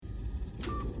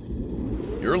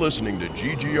You're listening to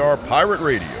GGR Pirate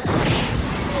Radio.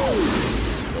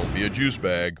 Don't be a juice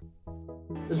bag.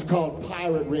 This is called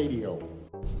Pirate Radio.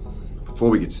 Before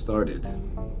we get started,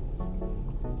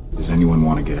 does anyone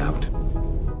want to get out?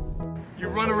 You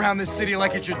run around this city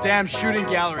like it's your damn shooting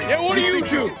gallery. Yeah, what do you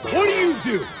do? What do you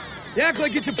do? You act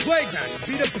like it's a playground. You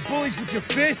beat up the bullies with your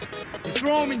fists. You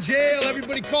throw them in jail.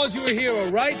 Everybody calls you a hero,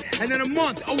 right? And then a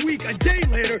month, a week, a day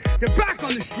later, you're back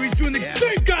on the streets doing the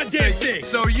same goddamn thing.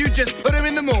 So you just put him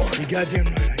in the morgue. You goddamn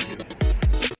right I do.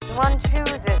 One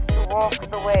chooses to walk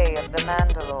the way of the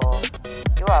Mandalore.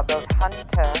 You are both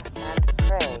hunter and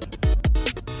prey.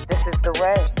 This is the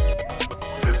way.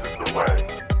 This is the way.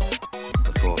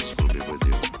 The Force will be with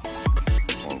you.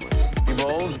 Always. Be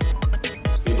bold.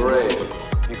 Be brave.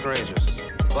 Be courageous.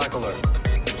 Black alert.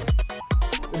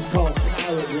 This is called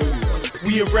Pirate Radio.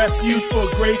 We a refuge for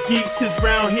great geeks, cause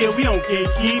round here we don't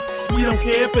gatekeep. We don't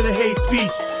care for the hate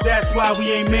speech. That's why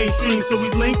we ain't mainstream. So we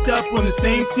linked up on the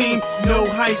same team. No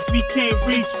heights we can't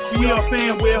reach. We are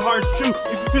fan where hearts true.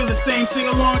 If you feel the same, sing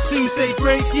along too. Say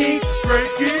great geek,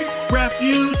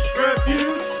 refuge,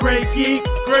 great geek,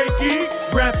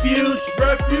 refuge.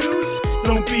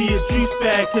 Don't be a juice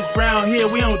bag, cause round here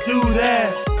we don't do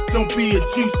that. Don't be a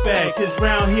juice bag, cause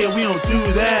round here we don't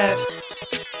do that.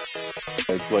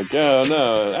 It's like,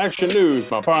 no, action news.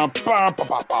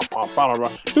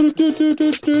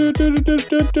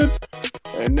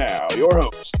 And now, your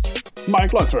host,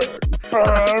 Mike Lunsford.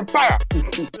 I'm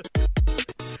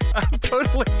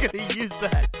totally gonna use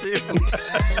that, too.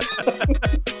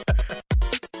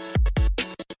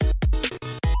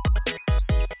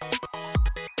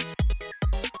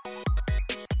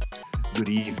 Good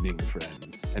evening,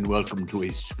 friends, and welcome to a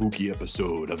spooky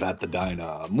episode of At the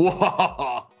Diner.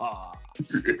 Wonderful.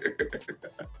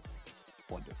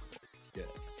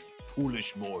 Yes.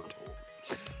 Foolish mortals.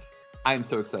 I am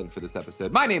so excited for this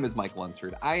episode. My name is Mike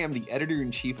Lunsford. I am the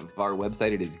editor-in-chief of our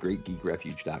website. It is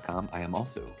greatgeekrefuge.com. I am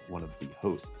also one of the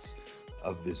hosts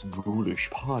of this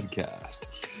ghoulish podcast.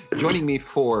 Joining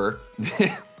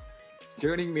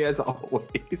me as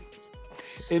always,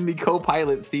 in the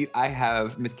co-pilot seat, I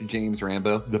have Mr. James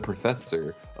Rambo, the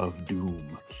Professor of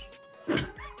Doom.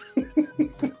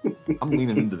 I'm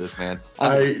leaning into this, man.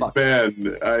 You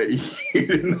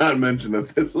did not mention that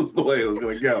this was the way it was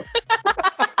going to go.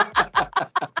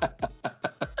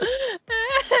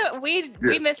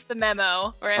 We missed the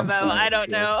memo, Rambo. I don't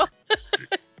know.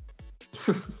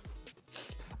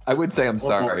 I would say I'm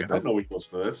sorry. I don't know when you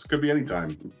listen to this. Could be any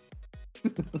time.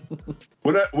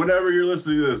 Whenever you're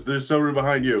listening to this, there's somebody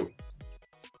behind you.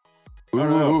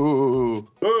 Ooh.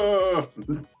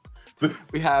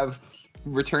 We have,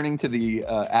 returning to the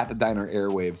At the Diner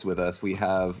airwaves with us, we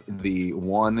have the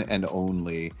one and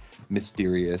only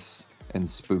mysterious and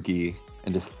spooky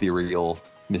and ethereal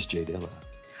Miss J. Dilla.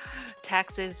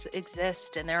 Taxes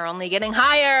exist and they're only getting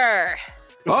higher.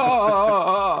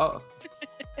 Oh!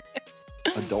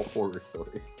 Adult horror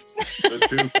stories. The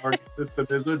two-party system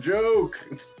is a joke.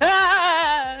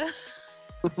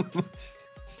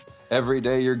 Every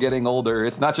day you're getting older.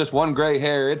 It's not just one gray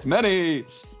hair, it's many.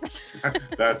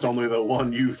 That's only the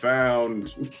one you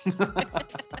found.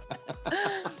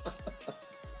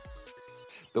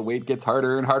 The weight gets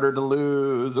harder and harder to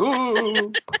lose.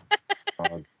 Ooh.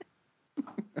 God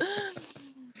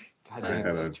damn,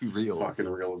 this is too real. Fucking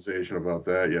realization about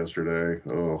that yesterday.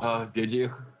 Oh, did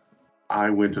you? I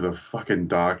went to the fucking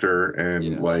doctor and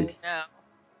it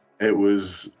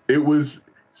was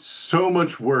so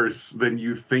much worse than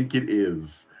you think it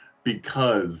is,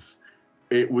 because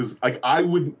it was like I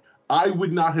would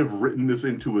not have written this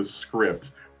into a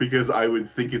script because I would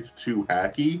think it's too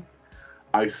hacky.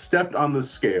 I stepped on the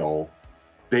scale,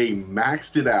 they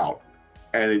maxed it out,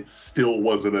 and it still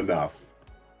wasn't enough.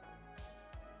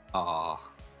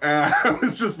 And I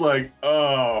was just like,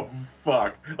 oh,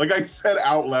 fuck. Like I said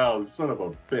out loud, son of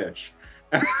a bitch.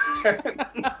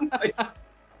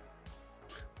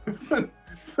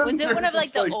 Was it one of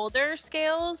the older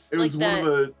scales? It was one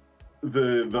of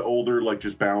the older,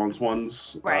 just balance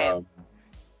ones. Right.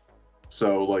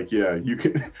 So you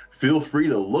can feel free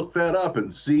to look that up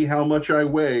and see how much I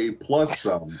weigh plus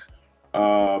some.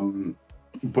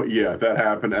 But yeah, that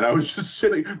happened, and I was just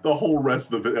sitting the whole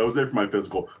rest of the visit. I was there for my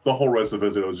physical. The whole rest of the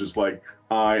visit, I was just like,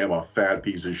 I am a fat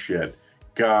piece of shit.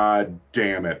 God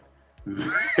damn it.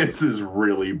 This is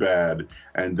really bad.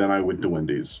 And then I went to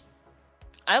Wendy's.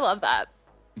 I love that.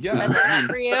 Yeah, That's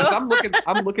not for you. I'm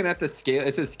looking at the scale.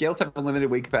 It says scales have a limited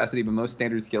weight capacity, but most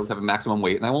standard scales have a maximum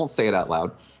weight. And I won't say it out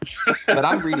loud, but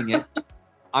I'm reading it.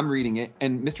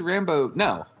 And Mr. Rambo,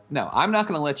 no, I'm not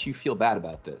going to let you feel bad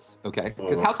about this, okay?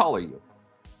 Because how tall are you?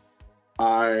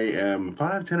 I am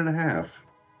 5'10" and a half.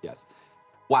 Yes.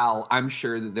 While I'm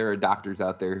sure that there are doctors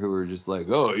out there who are just like,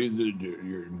 oh,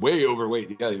 you're way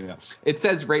overweight. Yeah. It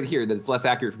says right here that it's less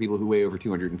accurate for people who weigh over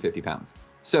 250 pounds.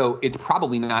 So it's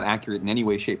probably not accurate in any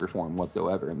way, shape, or form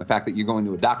whatsoever. And the fact that you're going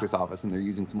to a doctor's office and they're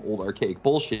using some old archaic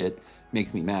bullshit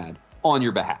makes me mad on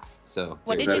your behalf. So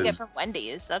what did you get from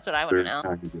Wendy's? That's what I want to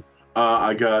know.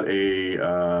 I got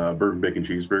a bourbon bacon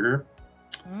cheeseburger.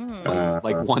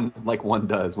 Like one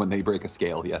does when they break a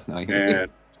scale. Yes, no.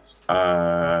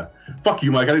 And fuck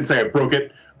you, Mike. I didn't say I broke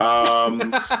it. I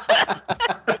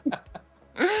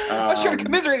was trying to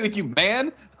commiserate with you,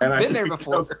 man. I've been there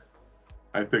before.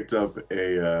 I picked up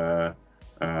a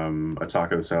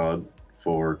taco salad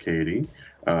for Katie.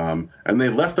 And they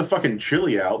left the fucking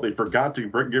chili out. They forgot to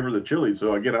give her the chili,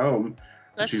 so I get home.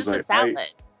 That's just a salad.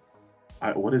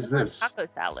 What is this? Taco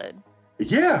salad.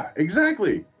 Yeah,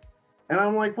 exactly. And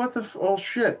I'm like, what the? Oh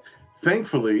shit!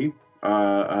 Thankfully,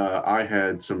 I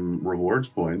had some rewards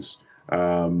points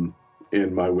in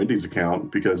my Wendy's account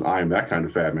because I am that kind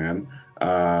of fat man.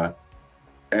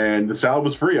 And the salad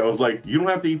was free. I was like, you don't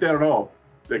have to eat that at all.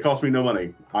 It cost me no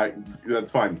money. That's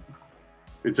fine.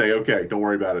 It's okay. Don't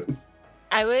worry about it.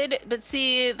 I would, but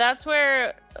see, that's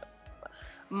where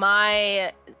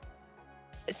my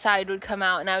side would come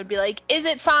out, and I would be like, "Is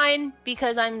it fine?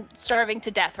 Because I'm starving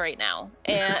to death right now,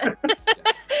 and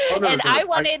I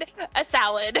wanted a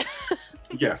salad."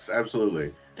 Yes,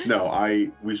 absolutely.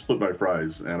 No, we split my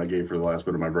fries, and I gave her the last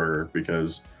bit of my burger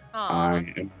because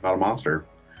I am not a monster.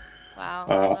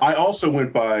 Wow. I also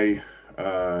went by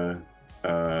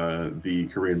the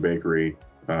Korean bakery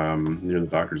near the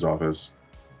doctor's office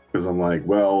because I'm like,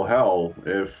 well, hell,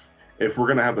 if we're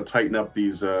gonna have to tighten up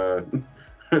these this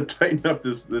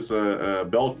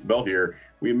belt here,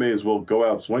 we may as well go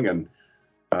out swinging.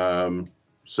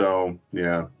 So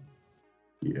yeah.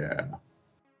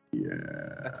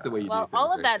 That's the way you do well, things.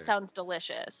 all of right that there. Sounds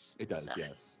delicious. It does, so.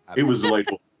 yes. It was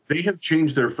delightful. They have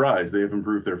changed their fries. They have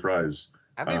improved their fries.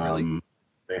 Have they really?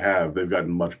 They have. They've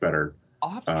gotten much better.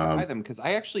 I'll have to try them because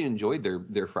I actually enjoyed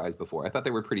their fries before. I thought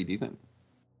they were pretty decent.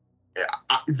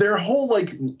 Their whole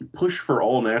like push for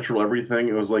all natural everything.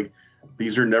 It was like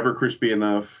these are never crispy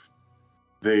enough.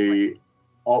 They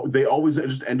always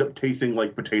just end up tasting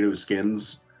like potato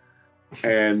skins,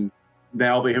 and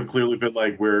now they have clearly been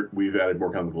like we've added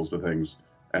more chemicals to things,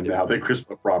 and now they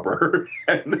crisp up proper,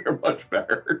 and they're much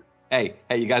better. Hey,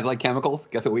 you guys like chemicals?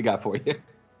 Guess what we got for you?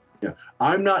 Yeah,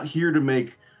 I'm not here to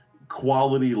make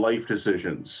quality life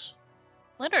decisions.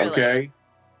 Literally. Okay.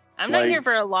 I'm not here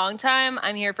for a long time.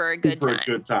 I'm here for a good time. For a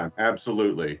good time,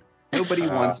 absolutely. Nobody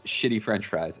wants shitty French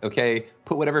fries, okay?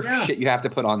 Put whatever shit you have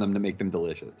to put on them to make them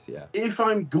delicious, yeah. If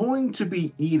I'm going to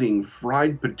be eating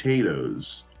fried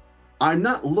potatoes, I'm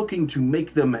not looking to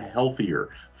make them healthier.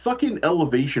 Fucking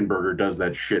Elevation Burger does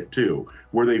that shit too,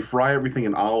 where they fry everything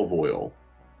in olive oil.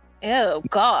 Ew,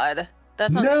 God.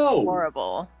 That sounds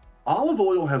horrible. Olive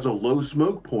oil has a low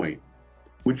smoke point,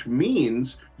 which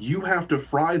means you have to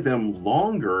fry them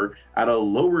longer at a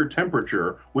lower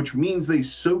temperature, which means they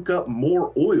soak up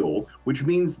more oil, which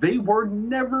means they were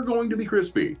never going to be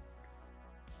crispy.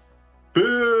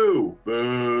 Boo!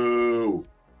 Boo!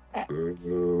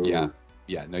 Boo!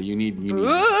 Yeah, no, you need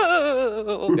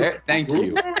there, thank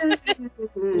you.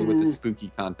 With the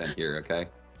spooky content here, okay?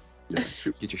 Yeah,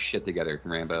 get your shit together,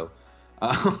 Rambo.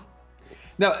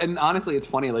 No, and honestly, it's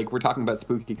funny, like, we're talking about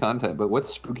spooky content, but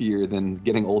what's spookier than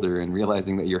getting older and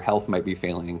realizing that your health might be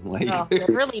failing? Like, there's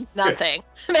really nothing.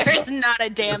 There's not a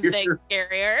damn thing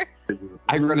scarier.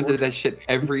 I run into that shit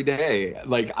every day.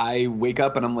 Like, I wake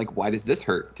up and I'm like, why does this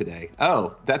hurt today?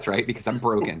 Oh, that's right, because I'm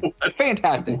broken.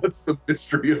 Fantastic. What's the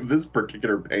mystery of this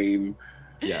particular pain?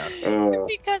 Yeah.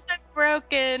 Because I'm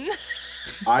broken.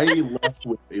 I left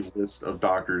with a list of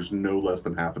doctors, no less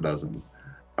than half a dozen.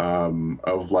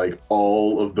 Of like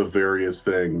all of the various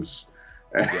things.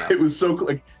 Yeah. It was so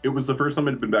like it was the first time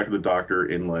I'd been back to the doctor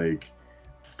in like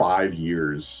 5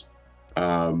 years.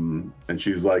 And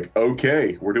she's like,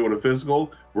 okay, we're doing a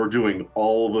physical, we're doing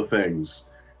all the things.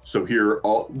 So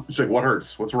she's like, what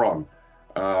hurts? What's wrong?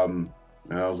 And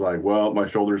I was like, well, my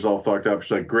shoulder's all fucked up.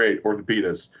 She's like, great,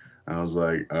 orthopedist. And I was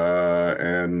like,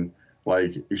 and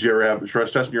like, did you ever have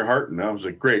stress testing your heart? And I was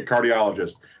like, great,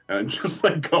 cardiologist. And just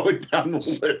like going down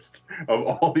the list of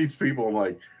all these people, I'm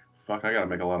like, fuck, I gotta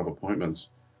make a lot of appointments.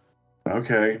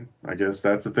 Okay, I guess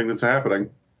that's the thing that's happening.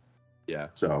 Yeah.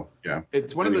 So, yeah.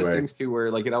 It's one of those things too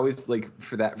where like it always like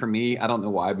for me, I don't know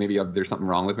why, maybe there's something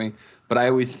wrong with me, but I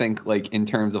always think like in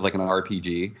terms of like an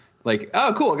RPG, like,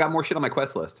 oh cool, I got more shit on my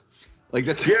quest list. Like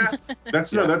that's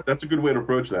that's a good way to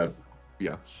approach that.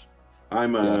 Yeah.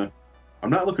 I'm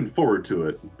not looking forward to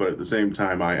it, but at the same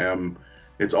time I am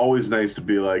it's always nice to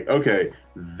be like, okay,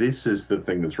 this is the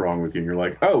thing that's wrong with you. And you're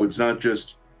like, oh, it's not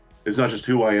just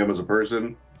who I am as a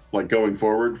person, like going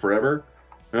forward forever.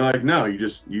 And they're like, no,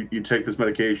 you take this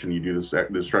medication, you do this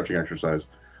stretching exercise.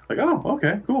 Like, oh,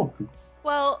 okay, cool.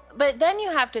 Well, but then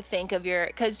you have to think of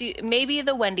because maybe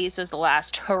the Wendy's was the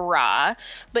last hurrah,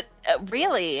 but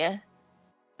really,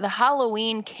 the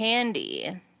Halloween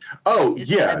candy. Oh, is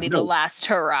yeah. Gonna be the last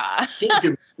hurrah. Don't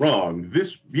get me wrong.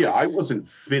 I wasn't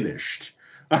finished.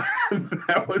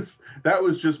 That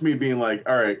was just me being like,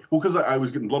 all right, well, because I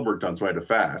was getting blood work done, so I had to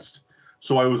fast.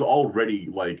 So I was already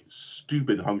like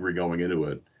stupid hungry going into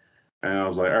it. And I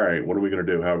was like, all right, what are we going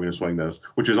to do? How are we going to swing this?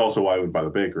 Which is also why I went by the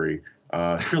bakery.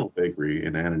 Shill Bakery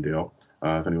in Annandale,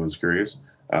 if anyone's curious,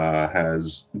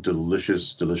 has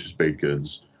delicious, delicious baked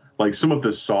goods. Like some of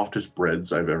the softest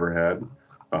breads I've ever had.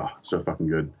 Oh, so fucking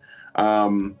good.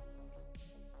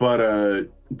 But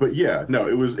yeah, no,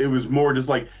 it was more just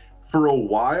like, for a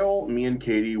while, me and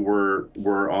Katie were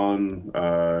on.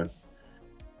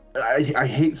 I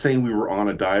hate saying we were on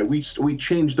a diet. We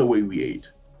changed the way we ate,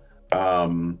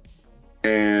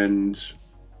 and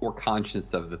more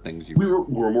conscious of the things you. We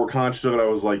were more conscious of it. I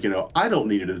was like, I don't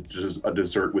need a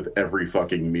dessert with every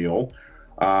fucking meal,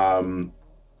 and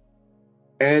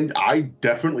I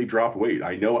definitely dropped weight.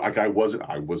 I know, like I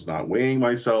was not weighing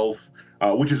myself.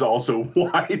 Which is also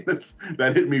why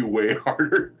that hit me way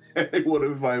harder than it would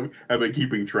have if I had been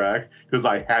keeping track, because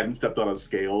I hadn't stepped on a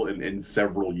scale in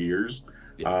several years.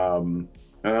 Yeah. And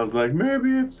I was like,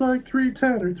 maybe it's like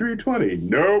 310 or 320.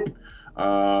 Nope.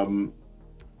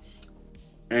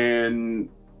 And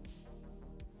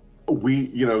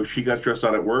she got stressed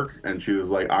out at work, and she was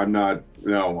like, I'm not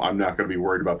going to be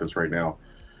worried about this right now.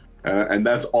 And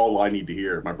that's all I need to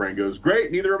hear. My brain goes,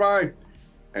 great, neither am I.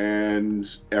 And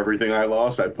everything I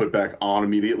lost, I put back on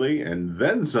immediately, and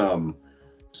then some.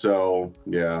 So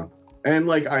yeah, and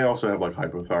like I also have like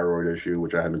hypothyroid issue,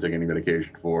 which I haven't taken any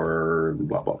medication for. And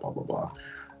blah blah blah blah blah.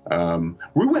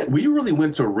 We really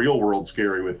went to real world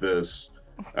scary with this.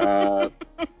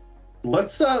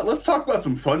 Let's talk about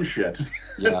some fun shit.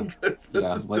 Yeah,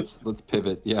 let's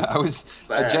pivot. Yeah,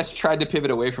 I just tried to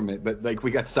pivot away from it, but like we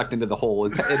got sucked into the hole.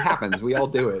 It happens. We all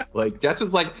do it. Like Jess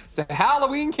was like, "It's a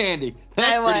Halloween candy."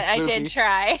 I did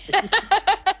try.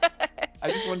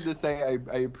 I just wanted to say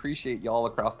I appreciate y'all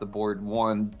across the board.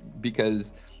 One,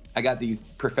 because I got these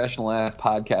professional ass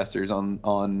podcasters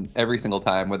on every single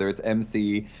time, whether it's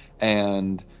MC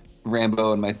and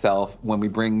Rambo and myself. When we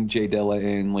bring Jay Dilla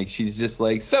in, like she's just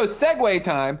like, so segue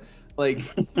time. Like,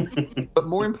 but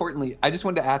more importantly, I just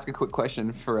wanted to ask a quick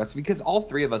question for us, because all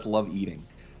three of us love eating.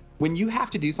 When you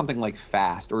have to do something like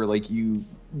fast, or like you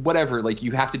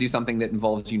have to do something that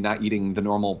involves you not eating the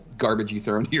normal garbage you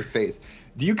throw into your face,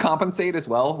 do you compensate as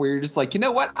well, where you're just like, you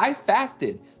know what, I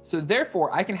fasted, so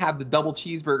therefore I can have the double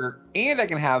cheeseburger, and I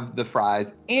can have the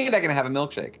fries, and I can have a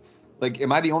milkshake? Like,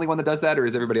 am I the only one that does that, or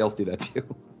does everybody else do that too?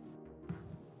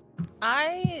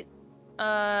 I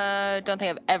don't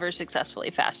think I've ever successfully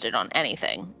fasted on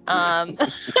anything. I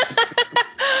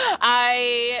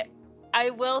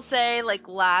will say, like,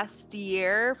 last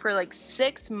year for like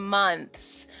 6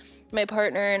 months, my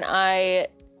partner and I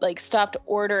like stopped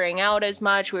ordering out as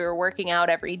much. We were working out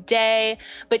every day,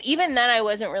 but even then I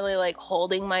wasn't really like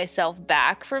holding myself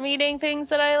back from eating things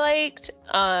that I liked.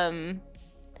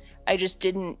 I just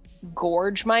didn't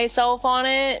gorge myself on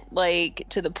it, like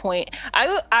to the point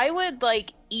I would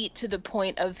like eat to the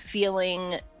point of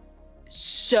feeling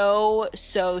so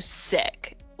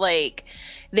sick. Like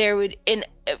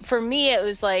for me it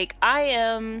was like, I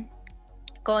am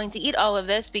going to eat all of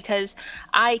this because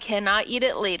I cannot eat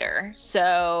it later,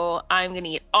 so I'm gonna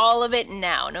eat all of it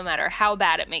now, no matter how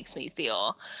bad it makes me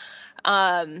feel.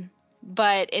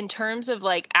 But in terms of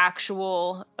like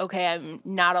actual, okay, I'm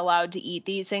not allowed to eat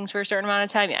these things for a certain amount of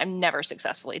time, I've never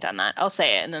successfully done that. I'll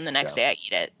say it, and then the next day I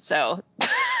eat it. So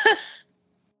I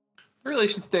really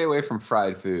should stay away from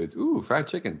fried foods. Ooh, fried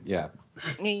chicken. Yeah.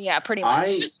 Yeah, pretty much.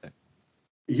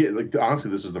 Yeah, like honestly,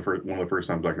 this is one of the first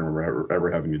times I can remember ever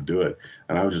having to do it,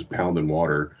 and I was just pounding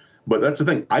water. But that's the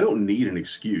thing. I don't need an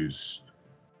excuse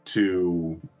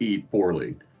to eat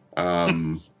poorly. I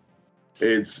mean,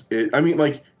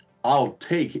 like, I'll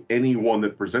take anyone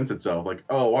that presents itself. Like,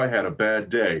 oh, I had a bad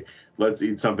day. Let's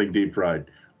eat something deep fried.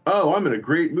 Oh, I'm in a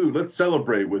great mood. Let's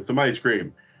celebrate with some ice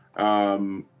cream.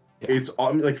 It's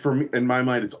all, like, for me, in my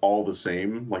mind, it's all the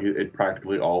same. Like, it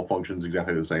practically all functions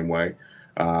exactly the same way.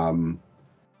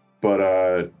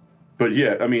 But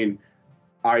yeah, I mean,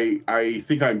 I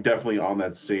think I'm definitely on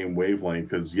that same wavelength,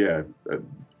 because yeah,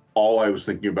 all I was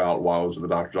thinking about while I was at the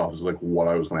doctor's office was like what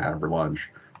I was going to have for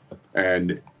lunch,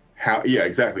 and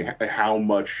how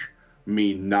much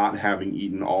me not having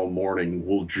eaten all morning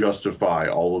will justify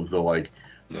all of the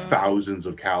thousands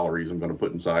of calories I'm going to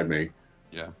put inside me.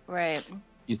 Yeah. Right.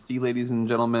 You see, ladies and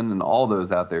gentlemen, and all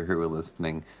those out there who are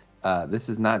listening, this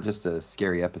is not just a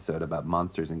scary episode about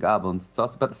monsters and goblins. It's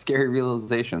also about the scary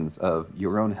realizations of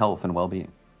your own health and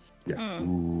well-being. Yeah.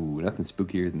 Ooh, nothing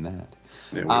spookier than that.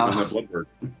 Yeah, we're on that blood work.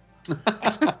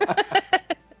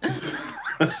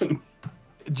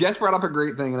 Jess brought up a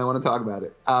great thing, and I want to talk about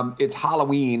it. It's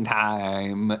Halloween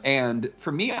time, and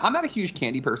for me, I'm not a huge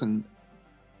candy person,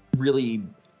 really,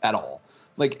 at all.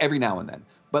 Like, every now and then.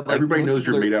 But like, everybody knows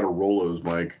you're made out of Rolos,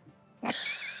 Mike.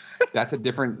 That's a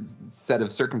different set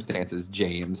of circumstances,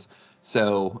 James.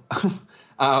 So,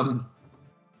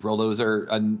 Rolos are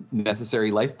a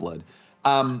necessary lifeblood.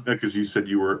 Because you said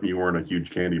you weren't a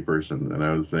huge candy person, and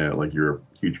I was saying like you're a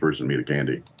huge person made of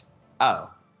candy. Oh,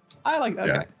 I like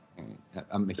okay. Yeah.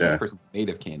 I'm a huge person made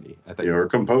of candy. I thought you're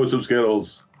composed of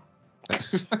Skittles.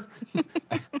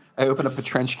 I open up a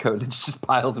trench coat and it's just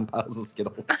piles and piles of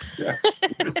Skittles. Yeah.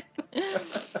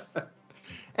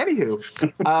 Anywho,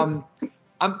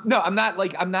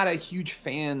 I'm not a huge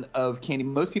fan of candy.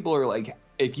 Most people are like,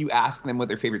 if you ask them what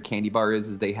their favorite candy bar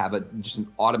is they have just an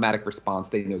automatic response.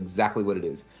 They know exactly what it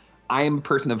is. I am a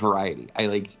person of variety. I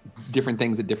like different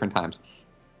things at different times.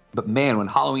 But man, when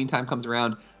Halloween time comes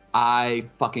around, I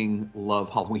fucking love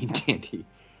Halloween candy.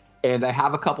 And I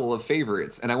have a couple of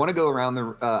favorites. And I want to go around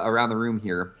the room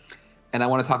here. And I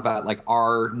want to talk about like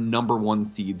our number one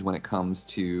seeds when it comes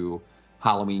to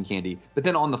Halloween candy. But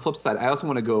then on the flip side, I also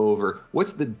want to go over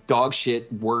what's the dog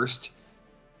shit worst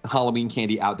Halloween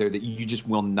candy out there that you just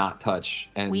will not touch.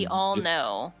 And we all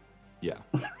know. Yeah.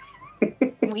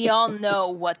 We all know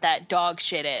what that dog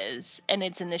shit is. And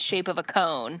it's in the shape of a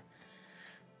cone.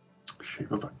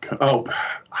 Shape of a cone. Oh,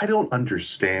 I don't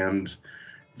understand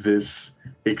this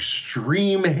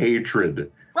extreme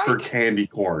hatred for candy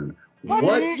corn.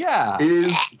 What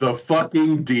is the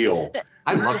fucking deal?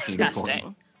 I love disgusting. Candy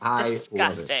corn. I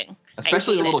disgusting. Love it.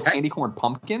 Especially the little candy corn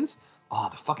pumpkins. Oh,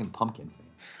 the fucking pumpkins.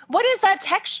 What is that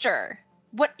texture?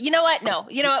 What? You know what? No.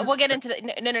 You know what? We'll get into the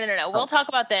No. We'll talk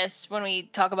about this when we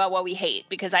talk about what we hate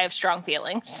because I have strong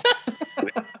feelings.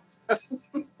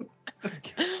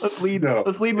 Let's lead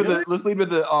with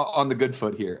the on the good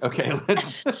foot here. Okay,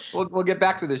 we'll get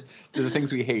back to the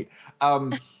things we hate. I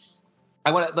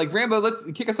want to Rambo. Let's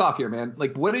kick us off here, man.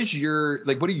 What are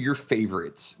your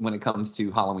favorites when it comes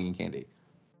to Halloween candy?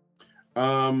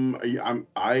 I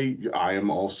am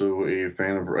also a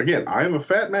fan of. Again, I am a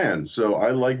fat man, so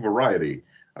I like variety.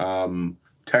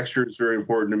 Texture is very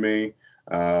important to me.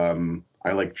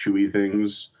 I like chewy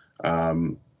things.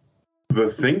 The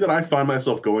thing that I find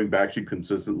myself going back to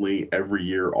consistently every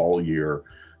year, all year,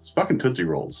 is fucking Tootsie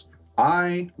Rolls.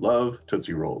 I love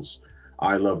Tootsie Rolls.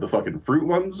 I love the fucking fruit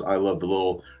ones. I love the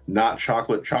little not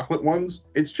chocolate ones.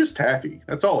 It's just taffy.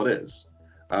 That's all it is.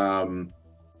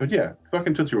 But yeah,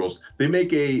 fucking Tootsie Rolls. They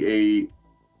make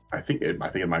I think it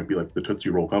might be like the Tootsie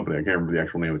Roll Company. I can't remember the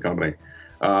actual name of the company.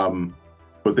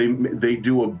 But they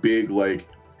do a big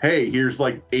hey, here's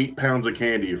 8 pounds of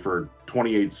candy for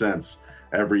 28 cents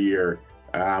every year.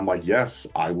 And I'm like, yes,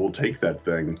 I will take that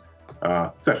thing.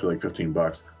 It's actually $15,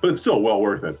 but it's still well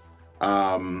worth it.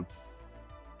 And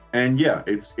yeah,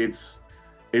 it's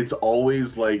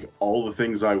always all the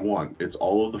things I want. It's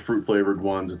all of the fruit flavored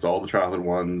ones. It's all the chocolate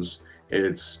ones.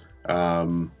 It's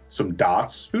some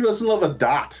dots. Who doesn't love a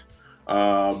dot?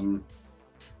 And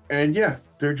yeah,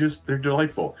 they're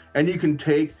delightful. And you can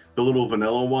take the little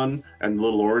vanilla one and the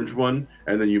little orange one,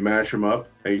 and then you mash them up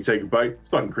and you take a bite. It's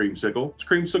fucking creamsicle. It's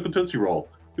creamsicle Tootsie Roll.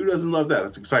 Who doesn't love that?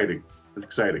 That's exciting. It's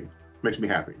exciting. Makes me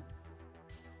happy.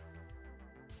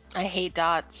 I hate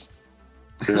dots.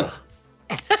 Yeah.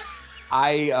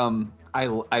 I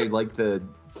like the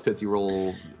Tootsie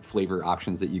Roll flavor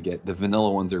options that you get. The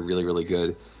vanilla ones are really, really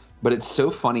good. But it's so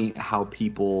funny how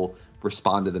people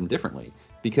respond to them differently.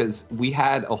 Because we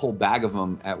had a whole bag of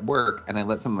them at work, and I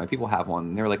let some of my people have one.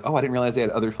 And they were like, oh, I didn't realize they had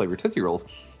other flavored Tootsie Rolls.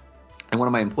 And one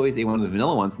of my employees ate one of the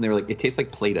vanilla ones, and they were like, it tastes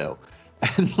like Play-Doh.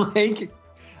 And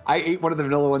I ate one of the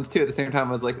vanilla ones too. At the same time,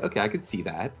 I was like, okay, I could see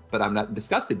that, but I'm not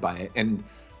disgusted by it. And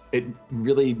it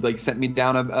really sent me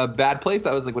down a bad place.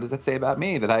 I was like, what does that say about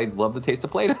me? That I love the taste of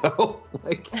Play-Doh?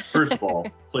 First of all,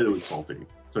 Play-Doh is salty.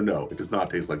 So no, it does not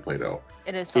taste like Play-Doh.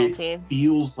 It is salty. It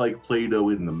feels like Play-Doh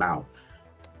in the mouth.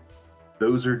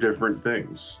 Those are different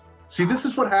things. See, this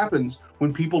is what happens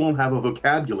when people don't have a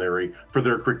vocabulary for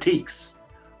their critiques.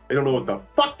 They don't know what the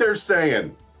fuck they're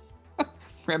saying.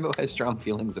 Rambo has strong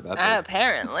feelings about this.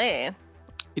 Apparently.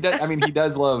 He does. I mean, he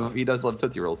does love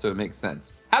Tootsie Rolls, so it makes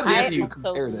sense. How dare you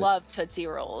compare this? I love Tootsie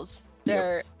Rolls.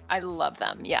 I love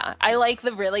them. Yeah. I like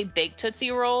the really big Tootsie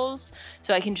Rolls,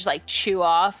 so I can just like chew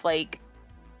off like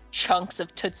chunks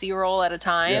of Tootsie Roll at a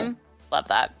time. Yeah. Love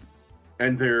that.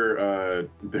 And they're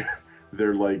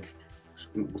like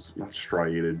not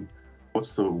striated.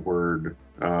 What's the word?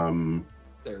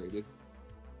 Serrated.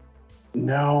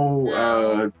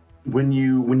 No. When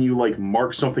you like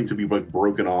mark something to be like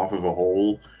broken off of a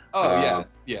hole. Oh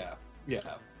yeah.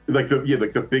 Like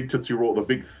the big Tootsie Roll, the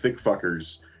big thick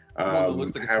fuckers.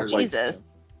 Looks like have like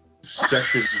Jesus.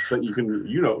 sections that you can,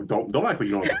 don't act like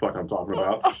you know what the fuck I'm talking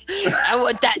about. I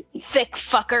want that thick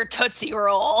fucker Tootsie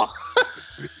Roll.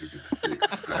 Thick,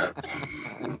 fat.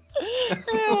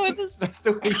 That's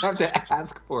the way you have to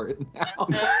ask for it now.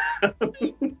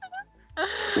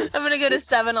 I'm gonna go to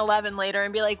 7-Eleven later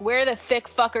and be like, where are the thick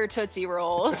fucker Tootsie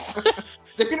Rolls?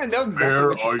 They're gonna know exactly Where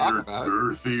what you're are talking your about.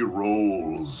 girthy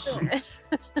rolls?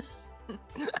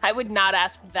 I would not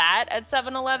ask that at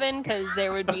 7-Eleven because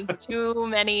there would be too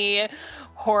many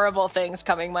horrible things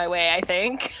coming my way, I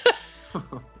think.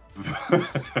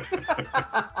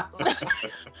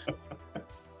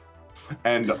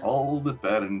 And all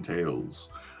that entails.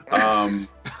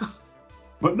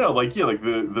 But no, like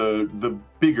the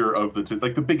bigger of the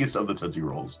the biggest of the Tootsie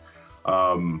Rolls.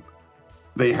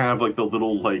 They have like the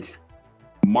little like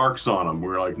marks on them.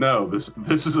 We're like, no, this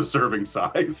is a serving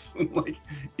size. Like,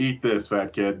 eat this,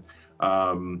 fat kid.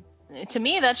 To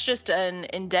me, that's just an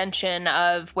indention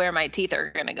of where my teeth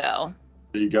are gonna go.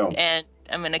 There you go. And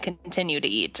I'm gonna continue to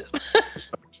eat.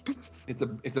 It's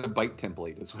a bite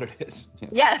template, is what it is. Yeah.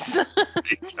 Yes.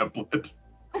 Template.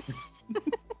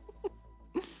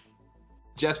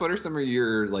 Jess, what are some of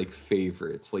your like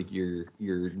favorites, like your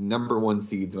number one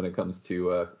seeds when it comes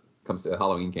to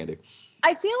Halloween candy?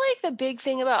 I feel like the big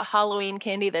thing about Halloween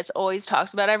candy that's always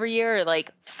talked about every year are like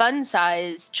fun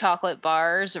size chocolate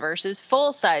bars versus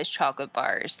full size chocolate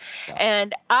bars. Yeah.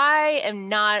 And I am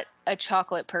not a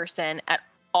chocolate person at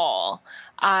all.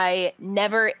 I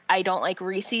don't like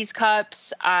Reese's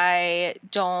cups. I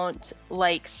don't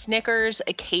like Snickers.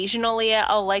 Occasionally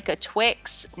I'll like a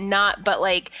Twix, but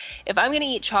like if I'm going to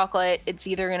eat chocolate, it's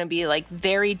either going to be like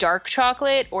very dark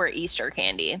chocolate or Easter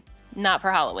candy, not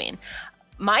for Halloween.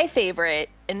 My favorite,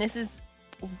 and this is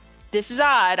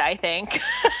odd, I think,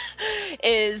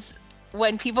 is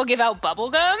when people give out bubble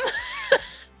gum.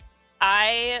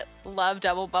 I love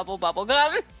double bubble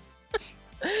gum.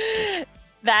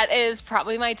 That is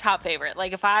probably my top favorite.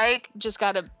 Like if I just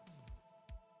got a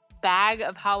bag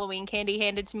of Halloween candy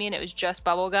handed to me and it was just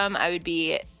bubble gum, I would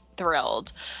be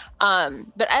thrilled.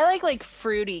 But I like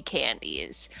fruity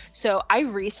candies. So I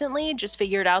recently just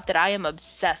figured out that I am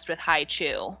obsessed with Hi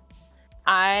Chew.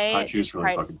 Hi Chew's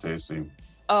really fucking tasty.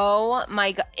 Oh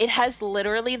my god, it has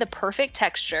literally the perfect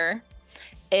texture.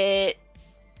 The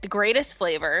greatest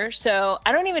flavor. So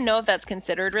I don't even know if that's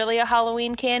considered really a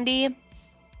Halloween candy,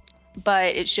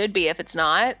 but it should be if it's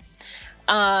not.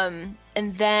 And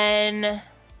then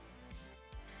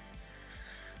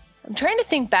I'm trying to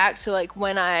think back to like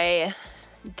when I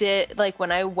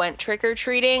went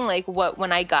trick-or-treating, like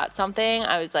when I got something,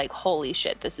 I was like, holy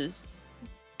shit, this is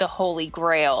the holy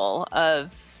grail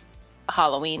of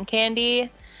Halloween candy.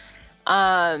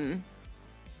 I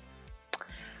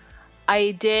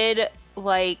did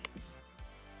like,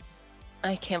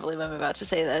 I can't believe I'm about to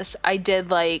say this. I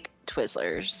did like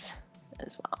Twizzlers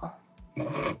as well.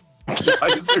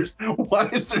 Why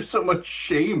is there so much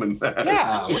shame in that?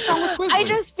 Yeah, what's wrong with Twizzlers? I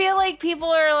just feel like people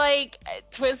are like,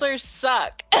 Twizzlers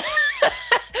suck.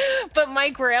 But my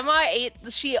grandma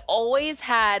she always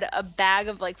had a bag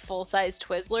of like full-size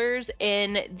Twizzlers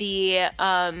in the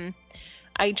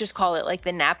I just call it like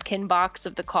the napkin box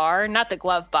of the car, not the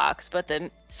glove box, but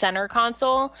the center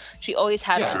console. She always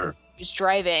had it. Sure. She was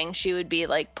driving, she would be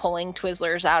like pulling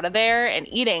Twizzlers out of there and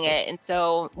eating it. And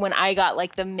so when I got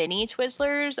like the mini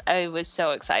Twizzlers, I was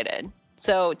so excited.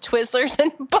 So Twizzlers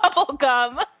and bubble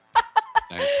gum.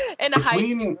 Nice.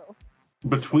 And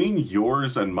between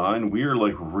yours and mine, we are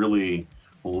like really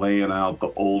laying out the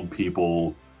old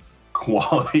people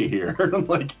quality here.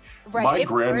 Like right, my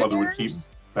grandmother would keep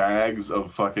bags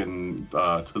of fucking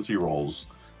Tootsie Rolls,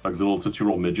 like little Tootsie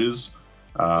Roll midges.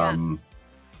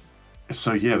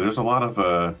 So yeah, there's a lot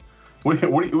of what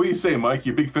do you say, Mike?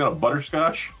 You a big fan of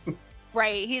butterscotch?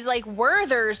 Right. He's like,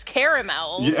 Werther's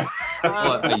caramels. Yeah.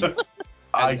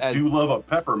 I do love a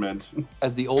peppermint.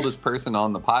 As the oldest person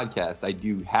on the podcast, I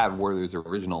do have Werther's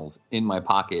Originals in my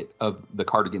pocket of the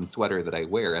cardigan sweater that I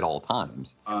wear at all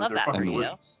times. Love that for you.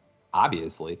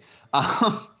 Obviously. You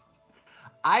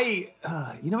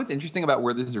know what's interesting about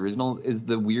Werther's Originals is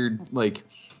the weird like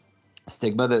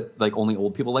stigma that like only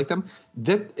old people like them.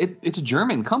 That it's a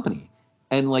German company.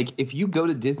 And like, if you go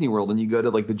to Disney World and you go to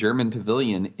like the German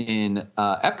pavilion in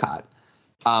Epcot,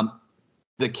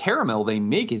 the caramel they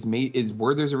make is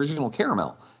Werther's original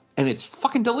caramel, and it's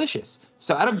fucking delicious.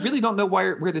 So I really don't know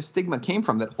where the stigma came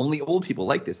from that only old people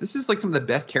like this. This is like some of the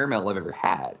best caramel I've ever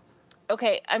had.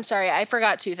 Okay, I'm sorry. I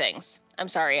forgot 2 things. I'm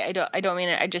sorry. I don't mean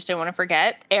it. I just didn't want to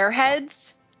forget.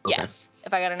 Airheads. Okay. Yes.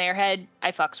 If I got an Airhead,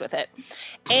 I fucks with it.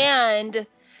 And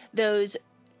those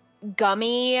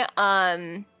gummy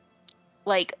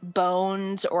like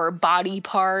bones or body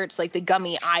parts, like the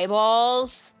gummy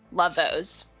eyeballs. Love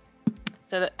those.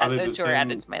 So those 2 are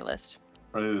added to my list.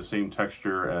 Are they the same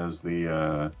texture as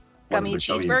the gummy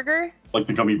cheeseburger? Like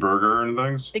the gummy burger and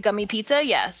things? The gummy pizza?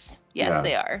 Yes. Yes, yeah.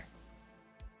 They are.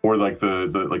 Or like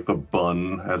the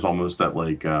bun has almost that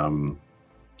like that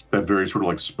very sort of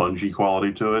like spongy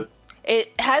quality to it.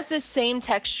 It has the same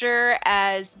texture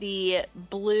as the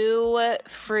blue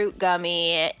fruit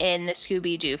gummy in the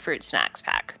Scooby-Doo Fruit Snacks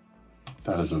pack.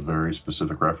 That is a very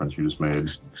specific reference you just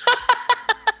made.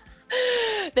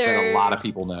 A lot of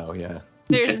people know, yeah.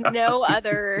 There's no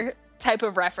other type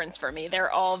of reference for me.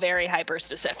 They're all very hyper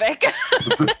specific.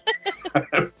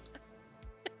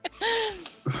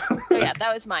 So yeah,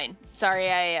 that was mine. Sorry,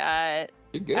 I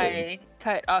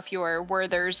cut off your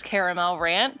Werther's caramel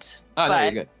rant. Oh, no,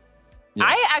 you're good. Yeah.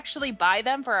 I actually buy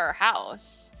them for our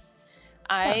house.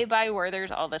 I buy Werther's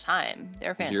all the time.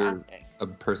 They're fantastic. You're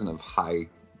a person of high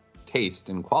taste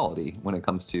and quality when it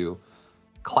comes to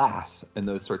class and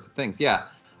those sorts of things. Yeah.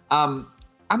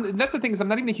 That's the thing, is I'm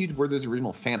not even a huge Werther's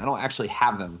original fan. I don't actually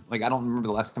have them. Like, I don't remember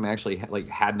the last time I actually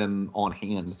had them on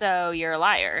hand. So you're a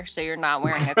liar. So you're not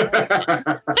wearing a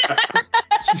cardigan.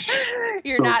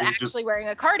 You're not actually wearing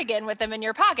a cardigan with them in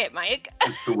your pocket, Mike.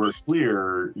 So we're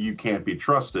clear, you can't be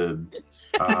trusted.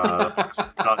 Yeah,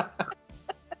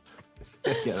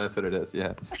 that's what it is.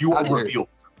 Yeah. You are revealed.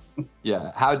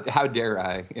 Yeah. How dare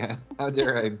I? Yeah. How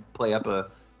dare I play up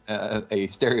a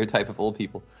stereotype of old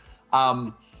people?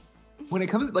 When it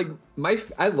comes to, like,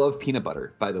 I love peanut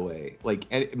butter, by the way. Like,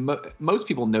 most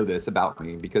people know this about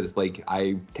me because, like,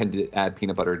 I tend to add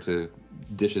peanut butter to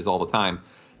dishes all the time.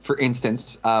 For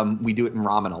instance, we do it in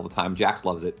ramen all the time. Jax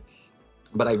loves it.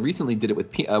 But I recently did it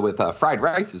with fried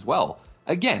rice as well.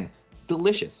 Again,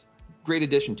 delicious. Great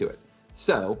addition to it.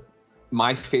 So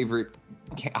my favorite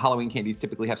Halloween candies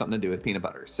typically have something to do with peanut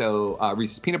butter. So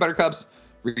Reese's Peanut Butter Cups,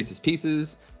 Reese's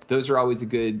Pieces, those are always a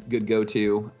good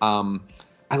go-to.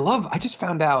 I just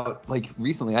found out, like,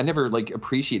 recently, I never, like,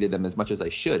 appreciated them as much as I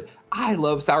should. I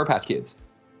love Sour Patch Kids.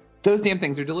 Those damn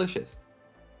things are delicious.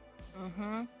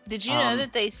 Mm-hmm. Did you know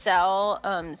that they sell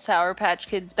Sour Patch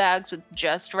Kids bags with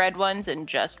just red ones and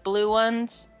just blue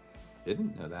ones?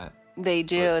 Didn't know that. They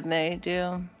do, they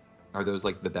do. Are those,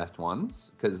 like, the best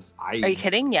ones? Are you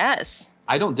kidding? Yes.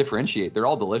 I don't differentiate. They're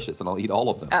all delicious, and I'll eat all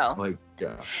of them. Oh. Like,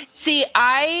 yeah. See,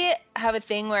 I have a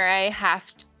thing where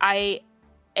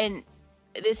and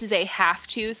this is a have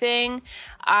to thing.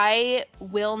 I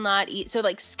will not eat. So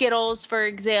like Skittles, for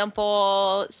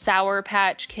example, Sour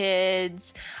Patch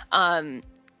Kids,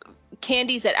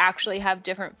 candies that actually have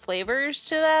different flavors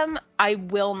to them, I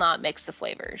will not mix the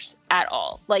flavors at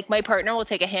all. Like, my partner will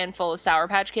take a handful of Sour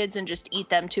Patch Kids and just eat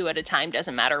them 2 at a time.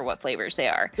 Doesn't matter what flavors they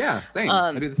are. Yeah, same.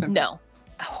 I do the same. No.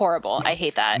 Horrible. I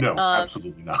hate that. No,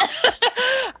 absolutely not.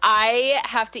 I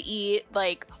have to eat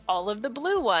like all of the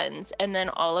blue ones and then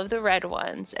all of the red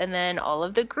ones and then all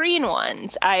of the green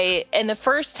ones. And the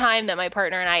first time that my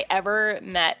partner and I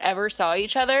ever saw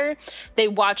each other, they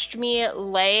watched me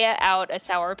lay out a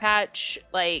Sour Patch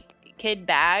like Kid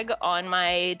bag on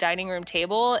my dining room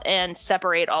table and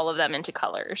separate all of them into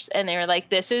colors. And they were like,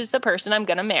 "This is the person I'm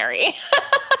gonna marry."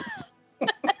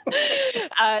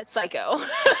 Psycho.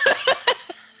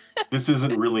 This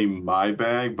isn't really my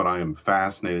bag, but I am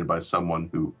fascinated by someone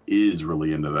who is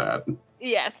really into that.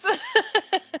 Yes.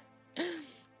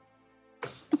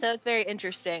 So it's very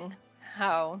interesting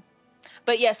how.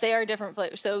 But yes, they are different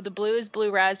flavors. So the blue is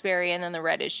blue raspberry and then the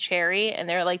red is cherry, and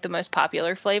they're like the most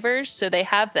popular flavors. So they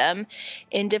have them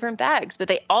in different bags, but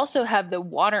they also have the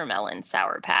watermelon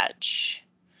Sour Patch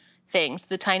things,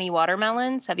 the tiny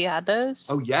watermelons. Have you had those?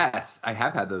 Oh yes, I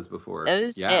have had those before.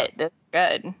 Those are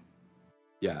good.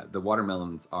 Yeah, the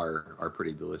watermelons are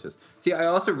pretty delicious. See, I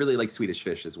also really like Swedish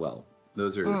Fish as well.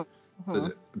 Those are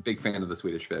a big fan of the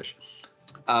Swedish Fish.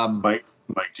 Mike,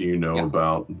 do you know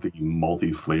about the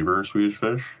multi-flavor Swedish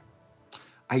Fish?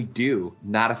 I do.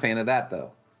 Not a fan of that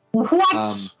though.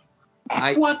 What?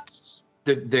 What?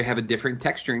 They have a different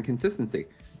texture and consistency.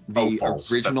 The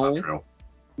original. That's not true.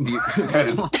 That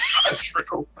is not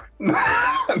true.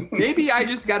 Maybe I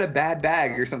just got a bad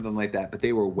bag or something like that, but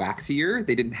they were waxier.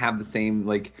 They didn't have the same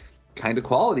like kind of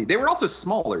quality. They were also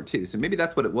smaller too, so maybe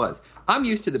that's what it was. I'm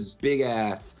used to the big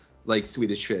ass like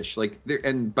Swedish Fish, like they're,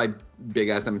 and by big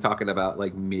ass I'm talking about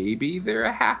like maybe they're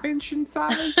a half inch in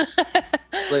size.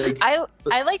 Like I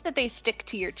like that they stick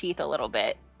to your teeth a little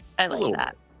bit. I like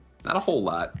that. Not a whole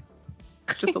lot,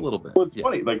 just a little bit. Well, it's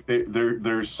funny, like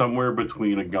they're somewhere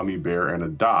between a gummy bear and a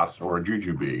dot or a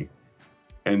jujube,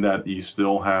 and that you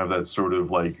still have that sort of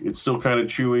like, it's still kind of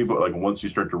chewy, but like once you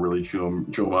start to really chew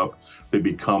them up, they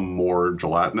become more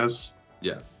gelatinous.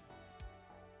 Yeah.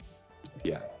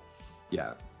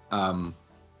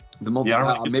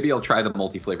 Maybe I'll try the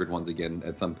multi-flavored ones again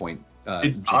at some point.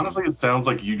 It's honestly, it sounds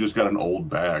like you just got an old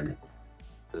bag.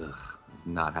 Ugh, I was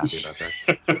not happy about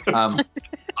that.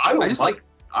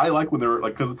 I like when they're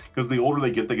like, because the older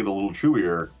they get a little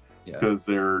chewier, because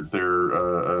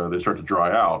they start to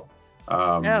dry out.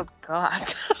 Oh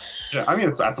God. Yeah, I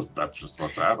mean that's just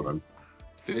what's happening.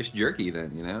 Fish jerky,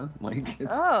 then, you know, like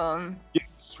it's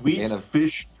sweet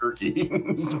fish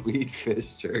jerky. Sweet fish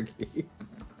jerky.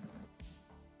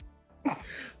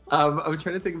 I'm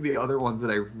trying to think of the other ones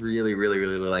that I really, really,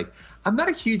 really like. I'm not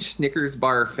a huge Snickers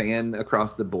bar fan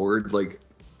across the board. Like,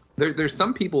 there's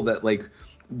some people that, like,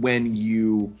 when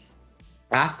you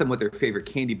ask them what their favorite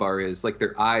candy bar is, like,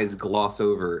 their eyes gloss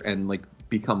over and, like,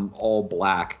 become all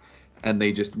black, and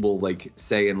they just will, like,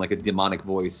 say in, like, a demonic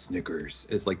voice, Snickers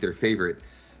is, like, their favorite.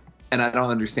 And I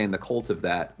don't understand the cult of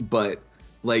that, but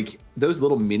like those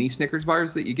little mini Snickers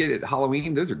bars that you get at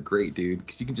Halloween, those are great, dude,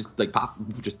 because you can just like pop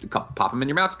them in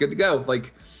your mouth, it's good to go.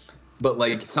 Like, but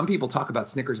like some people talk about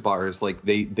Snickers bars like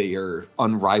they are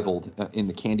unrivaled in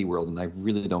the candy world, and I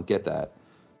really don't get that.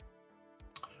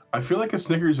 I feel like a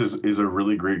Snickers is a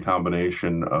really great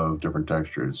combination of different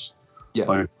textures. Yeah,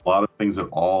 like a lot of things that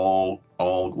all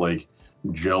like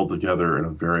gel together in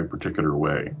a very particular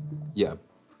way. Yeah.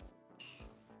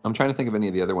 I'm trying to think of any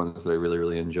of the other ones that I really,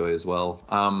 really enjoy as well.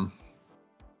 I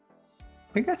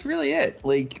think that's really it.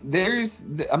 Like,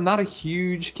 I'm not a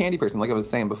huge candy person, like I was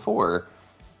saying before.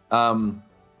 I'm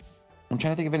trying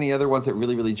to think of any other ones that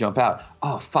really, really jump out.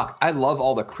 Oh, fuck. I love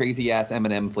all the crazy-ass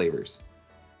M&M flavors.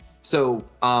 So,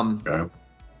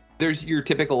 there's your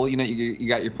typical, you know, you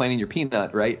got your plain and your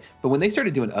peanut, right? But when they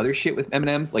started doing other shit with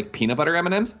M&Ms, like peanut butter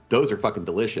M&Ms, those are fucking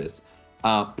delicious.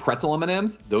 Pretzel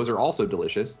M&Ms, those are also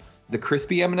delicious. The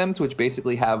crispy M&Ms, which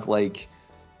basically have like,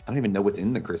 I don't even know what's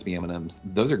in the crispy M&Ms.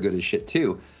 Those are good as shit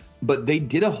too. But they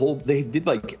did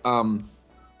like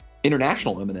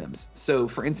international M&Ms. So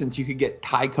for instance, you could get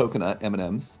Thai coconut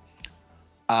M&Ms.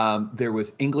 There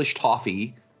was English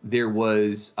toffee. There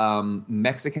was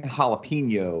Mexican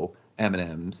jalapeno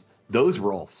M&Ms. Those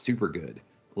were all super good.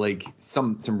 Like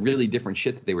some really different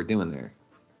shit that they were doing there.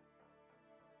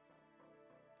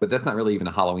 But that's not really even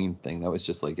a Halloween thing. That was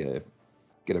just like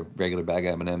get a regular bag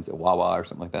of M&Ms at Wawa or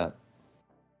something like that.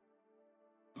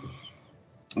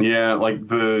 Yeah, like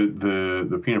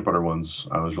the peanut butter ones,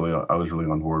 I was really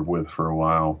on board with for a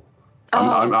while.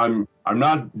 I'm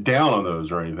not down on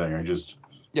those or anything. I just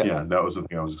that was the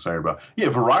thing I was excited about. Yeah,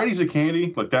 varieties of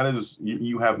candy, like that is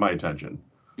you have my attention.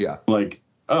 Yeah. Like,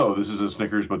 oh, this is a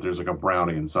Snickers, but there's like a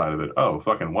brownie inside of it. Oh,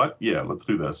 fucking what? Yeah, let's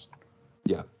do this.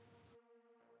 Yeah.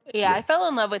 Yeah, I fell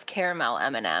in love with caramel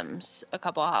M&Ms a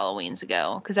couple of Halloweens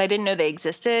ago because I didn't know they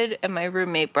existed, and my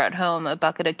roommate brought home a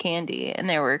bucket of candy, and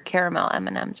there were caramel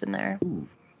M&Ms in there. Ooh.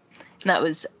 And that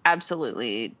was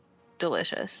absolutely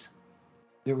delicious.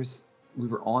 We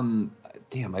were on,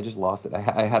 damn, I just lost it. I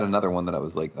had another one that I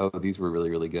was like, oh, these were really,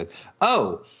 really good.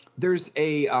 Oh, there's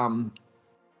a,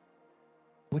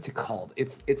 what's it called?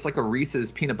 It's like a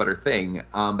Reese's peanut butter thing,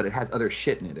 but it has other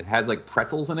shit in it. It has like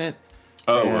pretzels in it.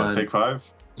 Oh, Take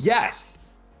 5? Yes,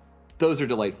 those are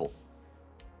delightful.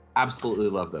 Absolutely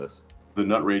love those. The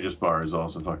Nutrageous bar is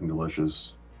also fucking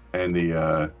delicious, and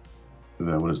the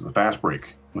what is it, the Fast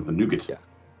Break with the nougat. Yeah.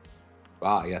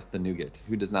 Ah, yes, the nougat.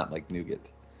 Who does not like nougat?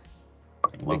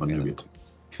 Fucking love a nougat.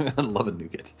 I love a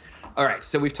nougat. All right,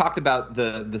 so we've talked about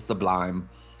the sublime.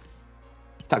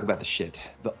 Let's talk about the shit,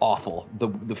 the awful,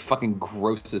 the fucking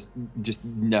grossest. Just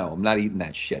no, I'm not eating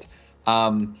that shit.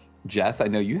 Jess, I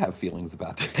know you have feelings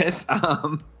about this.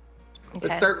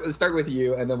 Okay. Let's start with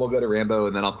you, and then we'll go to Rambo,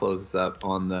 and then I'll close us up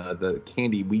on the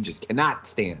candy we just cannot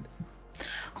stand.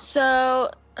 So,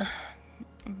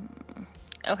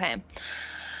 okay.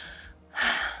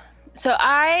 So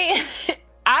I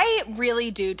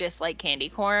really do dislike candy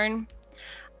corn,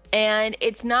 and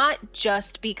it's not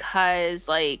just because,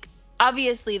 like,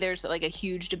 obviously there's like a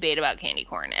huge debate about candy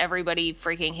corn. Everybody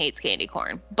freaking hates candy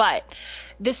corn, but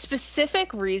the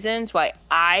specific reasons why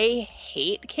I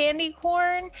hate candy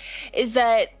corn is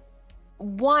that,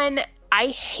 one, I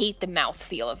hate the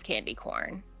mouthfeel of candy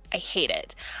corn. I hate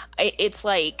it. It's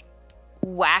like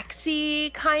waxy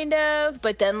kind of,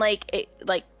 but then like it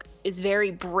like is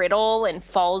very brittle and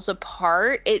falls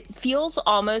apart. It feels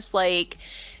almost like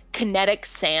kinetic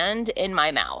sand in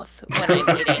my mouth when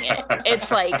I'm eating it.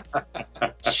 It's like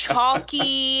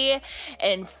chalky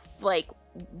and like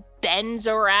bends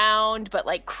around but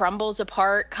like crumbles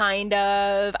apart kind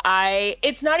of.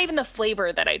 It's not even the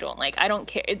flavor that I don't like. I don't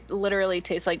care. It literally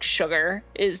tastes like sugar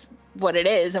is what it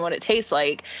is and what it tastes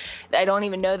like. I don't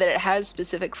even know that it has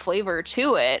specific flavor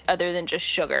to it other than just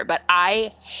sugar, but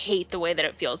I hate the way that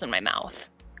it feels in my mouth.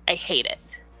 I hate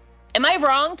it. Am I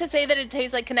wrong to say that it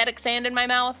tastes like kinetic sand in my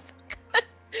mouth?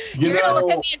 You're gonna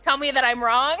look at me and tell me that I'm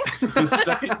wrong? The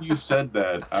second you said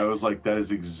that, I was like, that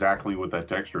is exactly what that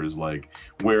texture is like,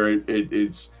 where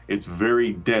it's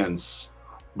very dense,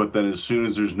 but then as soon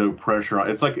as there's no pressure on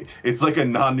it's like a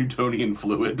non-Newtonian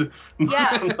fluid.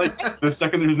 Yeah. Like the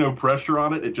second there's no pressure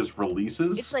on it, it just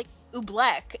releases. It's like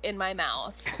oobleck in my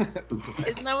mouth.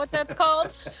 Isn't that what that's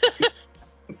called?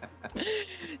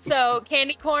 So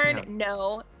candy corn,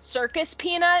 no. Circus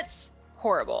peanuts,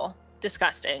 horrible.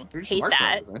 Disgusting. Hate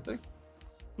that. Aren't they?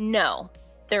 No,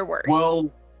 they're worse.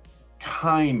 Well,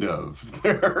 kind of.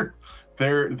 They're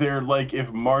like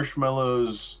if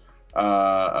marshmallows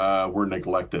were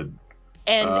neglected.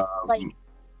 And like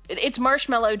it's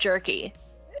marshmallow jerky,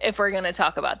 if we're gonna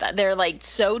talk about that. They're like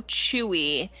so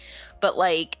chewy, but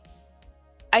like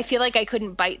I feel like I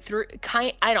couldn't bite through.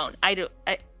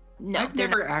 No. I've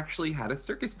never actually had a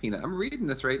circus peanut. I'm reading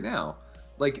this right now.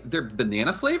 Like they're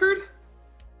banana flavored.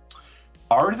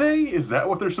 Are they? Is that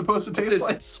what they're supposed to taste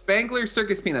like? Spangler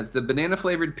Circus Peanuts, the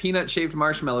banana-flavored peanut-shaped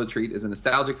marshmallow treat, is a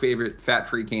nostalgic favorite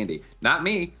fat-free candy. Not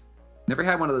me. Never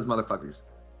had one of those motherfuckers.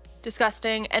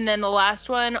 Disgusting. And then the last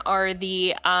one are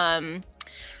the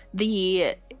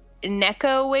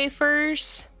Necco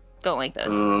wafers. Don't like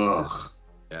those. Ugh.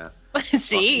 Yeah.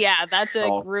 See, yeah, that's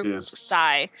a group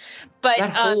sigh. But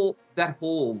that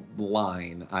whole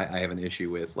line, I have an issue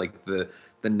with, like the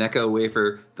Necco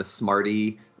wafer, the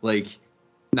Smartie, like.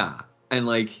 Nah. And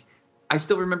like, I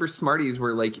still remember Smarties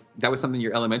were like, that was something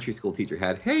your elementary school teacher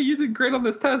had. Hey, you did great on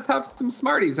this test. Have some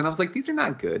Smarties. And I was like, these are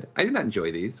not good. I do not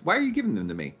enjoy these. Why are you giving them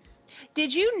to me?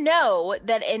 Did you know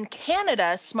that in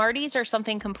Canada, Smarties are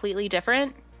something completely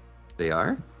different? They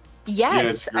are? Yes. Yeah,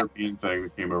 it's a European thing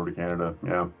that came over to Canada.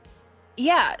 Yeah.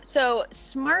 Yeah. So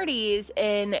Smarties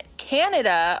in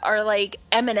Canada are like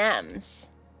M&Ms.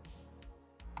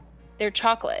 They're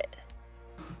chocolate.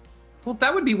 Well,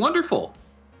 that would be wonderful.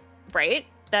 Right?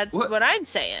 That's what I'm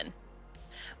saying.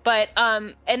 But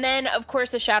and then of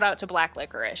course a shout out to black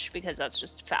licorice because that's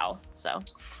just foul. So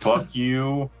fuck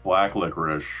you, black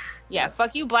licorice. Yeah, yes.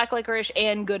 Fuck you, black licorice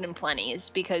and Good and Plenty's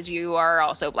because you are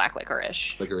also black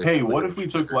licorice. Hey, what if we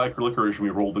took black licorice and we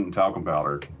rolled it in talcum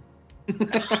powder?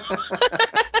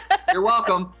 You're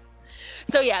welcome.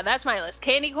 So yeah, that's my list.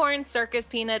 Candy corn, circus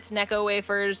peanuts, Necco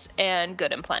wafers, and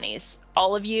Good and Plenty's.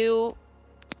 All of you,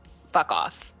 fuck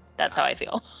off. That's how I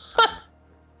feel.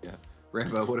 Yeah.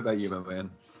 Rambo, what about you, my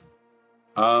man?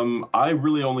 I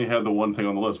really only had the one thing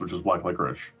on the list, which is black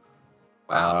licorice.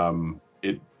 Wow.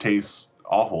 It tastes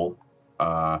awful.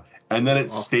 And then it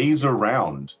stays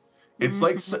around. It's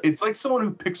like someone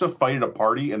who picks a fight at a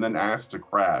party and then asks to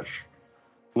crash.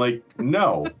 Like,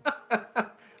 no.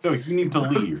 No, you need to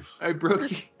leave. I broke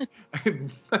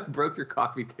your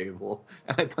coffee table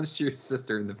and I punched your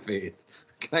sister in the face.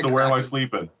 So where am I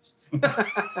sleeping?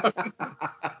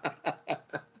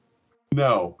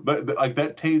 No, like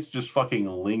that taste just fucking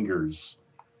lingers.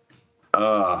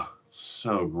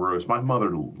 So gross. My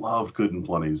mother loved Good and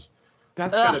Plenty's.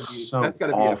 That's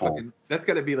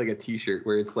gotta be like a T-shirt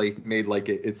where it's like made like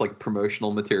it's like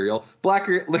promotional material. Black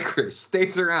licorice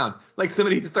stays around, like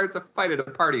somebody who starts a fight at a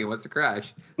party and wants to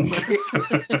crash.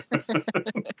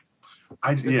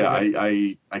 I can't do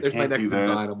that.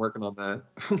 Design. I'm working on that.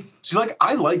 See, like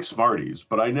I like Smarties,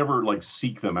 but I never like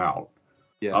seek them out.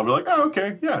 Yeah, I'll be like, oh,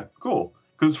 okay, yeah, cool.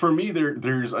 Because for me,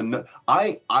 there's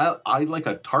I like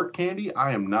a tart candy.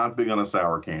 I am not big on a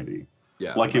sour candy.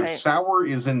 Yeah. Like if sour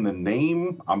is in the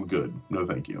name, I'm good. No,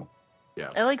 thank you.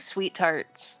 Yeah. I like sweet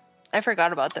tarts. I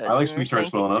forgot about those. I like sweet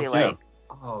tarts well enough. Yeah.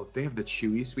 Oh, they have the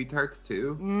chewy sweet tarts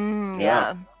too.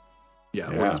 Yeah.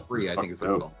 Yeah. Or Spree, I think is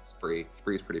what it's called. Spree.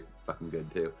 Spree's pretty fucking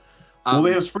good too. Well,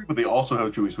 they have Spree, but they also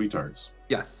have chewy sweet tarts.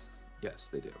 Yes,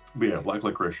 they do. But yeah, black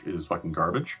licorice is fucking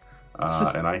garbage,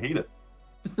 and I hate it.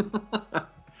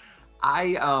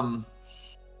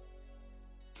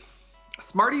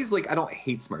 Smarties, like I don't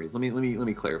hate Smarties. Let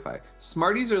me clarify.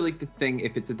 Smarties are like the thing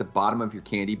if it's at the bottom of your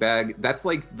candy bag. That's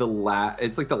like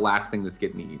it's like the last thing that's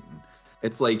getting eaten.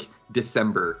 It's like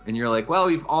December, and you're like, well,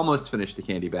 we've almost finished the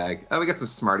candy bag. Oh, we got some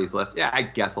Smarties left. Yeah, I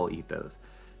guess I'll eat those.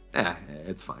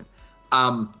 It's fine.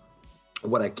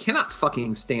 What I cannot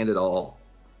fucking stand at all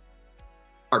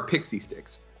are pixie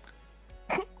sticks.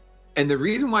 And the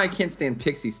reason why I can't stand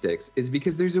pixie sticks is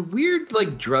because there's a weird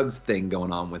like drugs thing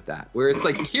going on with that, where it's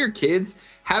like, here, kids,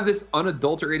 have this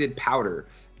unadulterated powder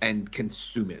and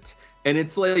consume it. And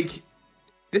it's like,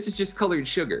 this is just colored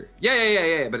sugar.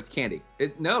 Yeah, but it's candy.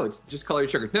 No, it's just colored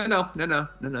sugar.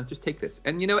 No, just take this.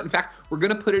 And you know what? In fact, we're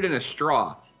going to put it in a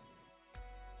straw.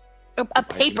 A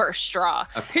paper straw.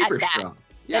 A paper straw.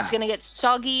 Yeah. That's going to get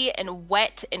soggy and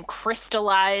wet and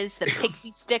crystallize the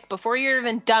pixie stick before you're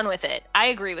even done with it. I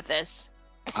agree with this.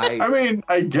 I mean,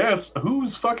 I guess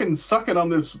who's fucking sucking on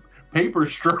this paper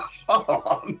straw?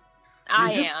 You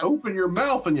just open your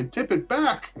mouth and you tip it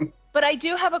back. But I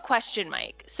do have a question,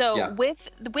 Mike. So with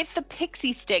the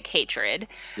pixie stick hatred,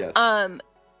 yes.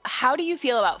 How do you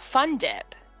feel about Fun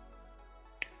Dip?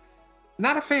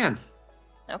 Not a fan.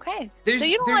 Okay. So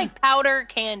you don't like powder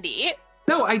candy?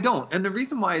 No, I don't. And the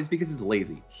reason why is because it's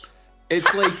lazy.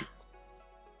 It's like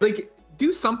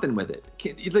do something with it.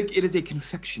 Like, it is a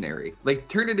confectionery. Like,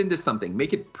 turn it into something.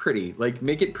 Make it pretty. Like,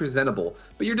 make it presentable.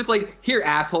 But you're just like, here,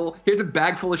 asshole. Here's a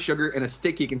bag full of sugar and a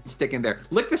stick you can stick in there.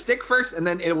 Lick the stick first, and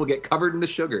then it will get covered in the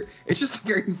sugar. It's just,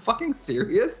 are you fucking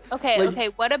serious? Okay.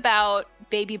 What about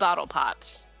baby bottle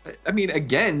pops? I mean,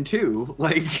 again, too,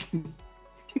 like...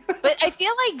 But I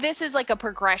feel like this is like a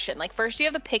progression. Like, first you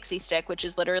have the pixie stick, which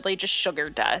is literally just sugar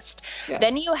dust. Yeah.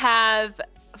 Then you have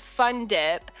Fun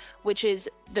Dip, which is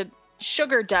the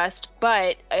sugar dust,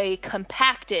 but a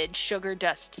compacted sugar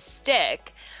dust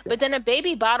stick. Yeah. But then a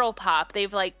baby bottle pop,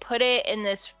 they've like put it in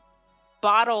this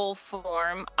bottle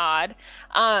form, odd.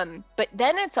 But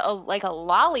then it's like a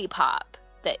lollipop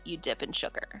that you dip in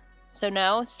sugar. So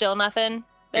no, still nothing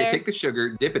there? Here, take the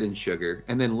sugar, dip it in sugar,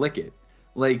 and then lick it.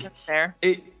 Like, fair.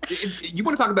 You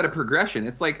want to talk about a progression.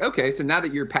 It's like, okay, so now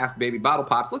that you're past baby bottle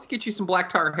pops, let's get you some black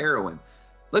tar heroin.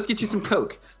 Let's get you some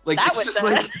Coke. Like, that was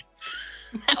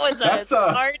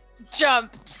a hard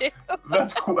jump, too.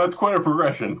 That's quite a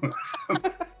progression.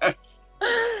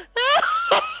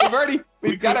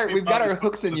 We've got our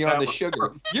hooks in you on the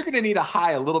sugar. You're gonna need a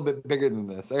high a little bit bigger than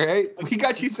this, all right? We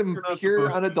got you some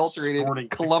pure, unadulterated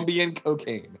Colombian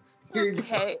cocaine. Here you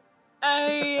go.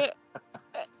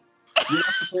 You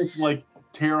have to like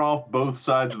tear off both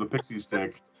sides of the pixie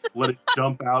stick, let it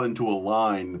dump out into a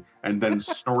line, and then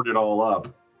snort it all up.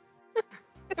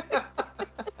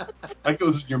 That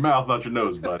goes in your mouth, not your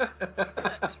nose, bud.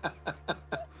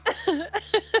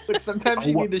 But sometimes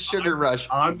you need the sugar rush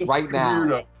I'm the right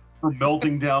now. For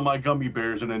melting down my gummy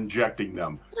bears and injecting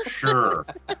them. Sure.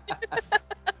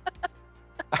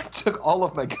 I took all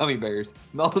of my gummy bears,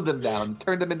 melted them down,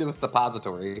 turned them into a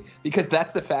suppository, because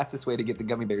that's the fastest way to get the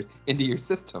gummy bears into your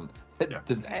system.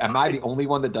 Am I the only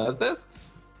one that does this?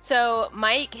 So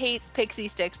Mike hates pixie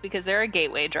sticks because they're a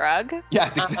gateway drug.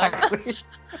 Yes, exactly.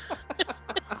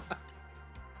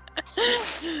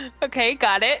 Okay,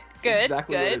 got it. Good.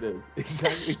 Exactly what it is.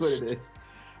 Exactly what it is.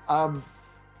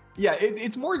 Yeah,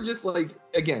 it's more just like,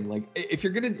 again, like if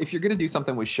you're gonna do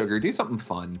something with sugar, do something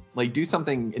fun. Like, do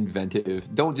something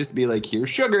inventive. Don't just be like, here's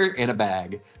sugar in a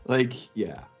bag. Like,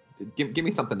 yeah, give me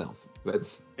something else.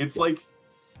 It's like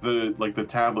the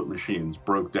tablet machines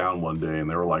broke down one day and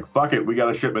they were like, fuck it, we got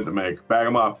a shipment to make. Bag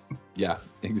them up. Yeah,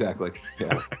 exactly.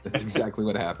 Yeah, that's exactly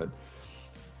what happened.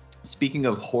 Speaking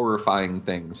of horrifying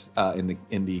things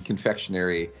in the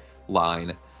confectionery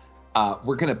line.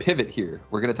 We're going to pivot here.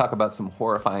 We're going to talk about some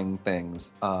horrifying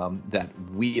things that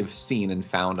we have seen and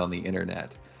found on the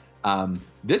internet.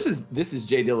 This is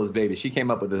Jay Dilla's baby. She came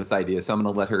up with this idea, so I'm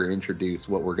going to let her introduce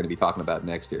what we're going to be talking about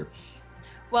next year.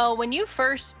 Well, when you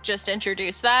first just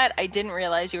introduced that, I didn't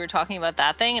realize you were talking about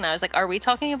that thing, and I was like, are we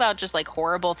talking about just like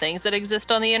horrible things that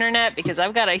exist on the internet? Because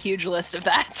I've got a huge list of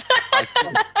that. I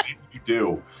think you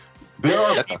do. There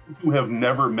are people who have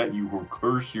never met you who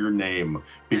curse your name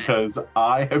because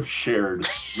I have shared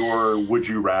your would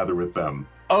you rather with them.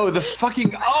 Oh, the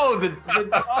fucking the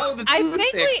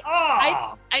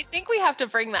I think we have to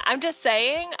bring that. I'm just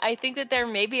saying, I think that there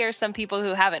maybe are some people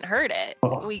who haven't heard it.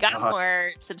 We got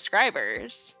more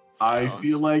subscribers. So. I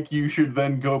feel like you should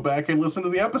then go back and listen to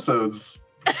the episodes.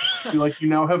 I feel like you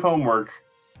now have homework.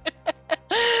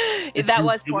 That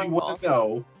was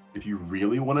horrible. If you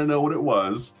really want to know what it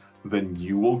was, then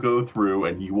you will go through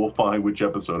and you will find which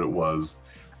episode it was.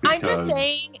 I'm just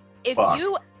saying,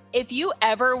 if you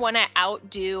ever want to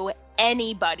outdo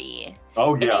anybody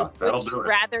in a would you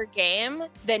rather game,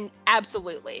 then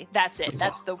absolutely, that's it.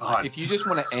 That's the one. If you just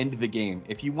want to end the game,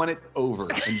 if you want it over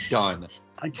and done,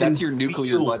 that's your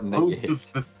nuclear button that you hit.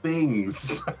 Of the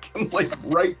things, like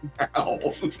right now.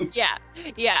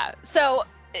 Yeah. So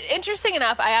interesting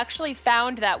enough, I actually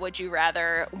found that Would You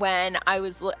Rather when I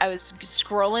was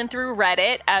scrolling through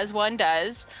Reddit, as one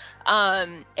does,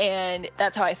 and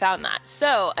that's how I found that.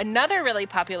 So another really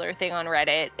popular thing on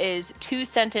Reddit is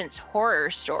 2-sentence horror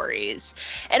stories,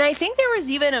 and I think there was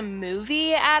even a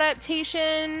movie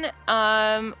adaptation,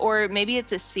 or maybe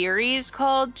it's a series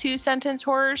called 2-sentence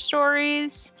horror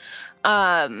stories.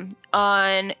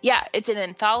 It's an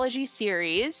anthology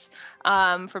series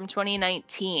from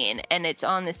 2019, and it's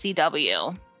on the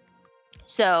CW.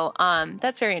 So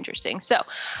that's very interesting. So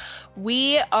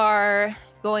we are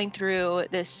going through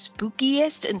the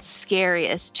spookiest and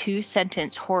scariest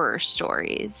 2-sentence horror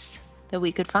stories that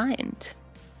we could find.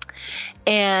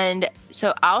 And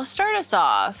so I'll start us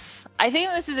off. I think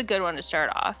this is a good one to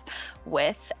start off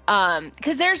with,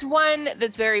 because there's one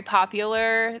that's very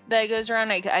popular that goes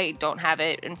around. I don't have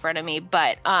it in front of me,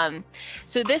 but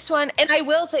so this one, and I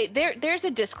will say there's a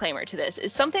disclaimer to this,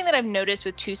 is something that I've noticed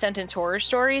with 2-sentence horror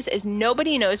stories is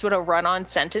nobody knows what a run-on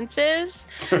sentence is.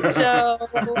 So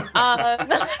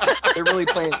they're really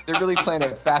playing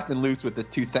it fast and loose with this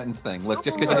 2-sentence thing. Look,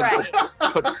 just because you didn't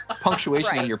put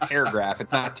punctuation in your paragraph,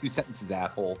 it's not 2 sentences,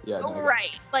 asshole. Yeah, no,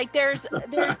 right. Like there's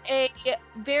a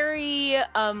very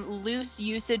loose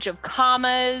usage of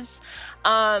commas.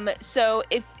 So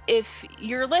if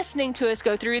you're listening to us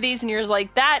go through these and you're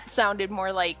like, that sounded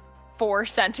more like 4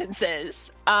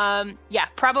 sentences,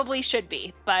 probably should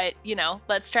be, but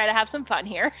let's try to have some fun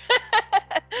here.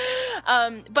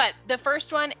 But the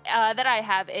first one that I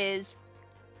have is,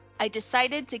 I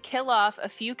decided to kill off a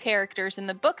few characters in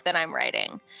the book that I'm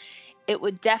writing. It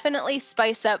would definitely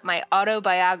spice up my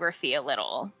autobiography a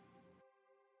little.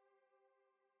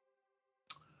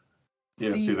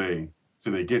 Yeah, see,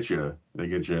 they get you. They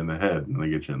get you in the head and they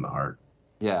get you in the heart.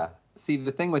 Yeah. See,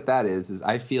 the thing with that is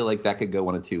I feel like that could go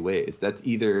one of 2 ways. That's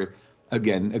either,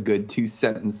 again, a good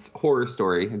 2-sentence horror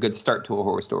story, a good start to a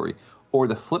horror story, or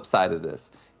the flip side of this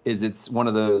is it's one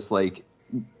of those like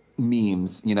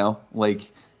memes,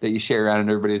 like that you share around and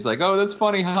everybody's like, oh, that's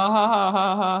funny, ha ha ha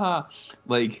ha ha ha.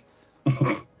 Like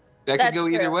that could go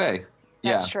either way.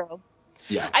 That's true.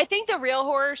 Yeah. I think the real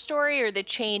horror story are the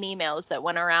chain emails that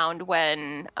went around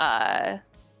when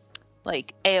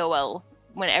like AOL,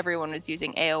 when everyone was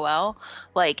using AOL,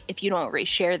 like, if you don't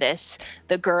reshare this,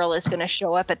 the girl is going to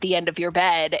show up at the end of your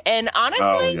bed. And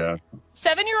honestly,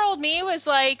 7-year-old me was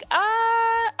like,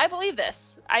 I believe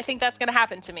this. I think that's going to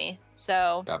happen to me.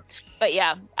 So, but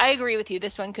yeah, I agree with you.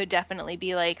 This one could definitely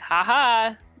be like,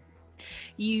 haha,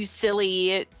 you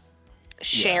silly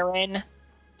Sharon.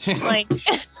 Like,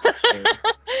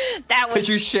 that was. Because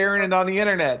you're sharing it on the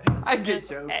internet. I get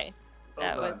jokes. Okay.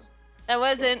 That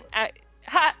wasn't.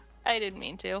 I didn't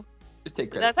mean to. Just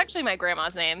take credit. That's actually my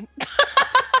grandma's name.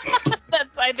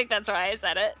 I think that's why I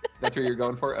said it. That's what you're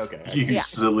going for? Okay. You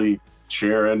silly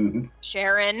Sharon.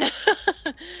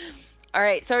 All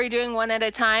right. So are you doing one at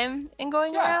a time and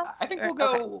going around? I think we'll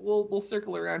go. Okay. We'll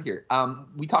circle around here.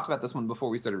 We talked about this one before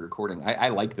we started recording. I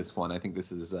like this one. I think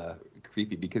this is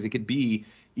creepy because it could be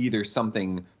either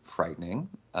something frightening,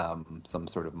 some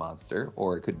sort of monster,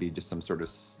 or it could be just some sort of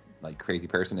like crazy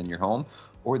person in your home,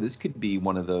 or this could be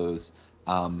one of those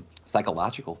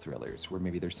psychological thrillers where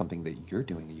maybe there's something that you're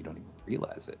doing and you don't even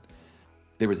realize it.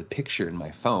 There was a picture in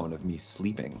my phone of me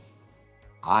sleeping.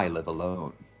 I live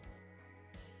alone.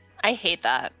 I hate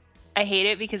that. I hate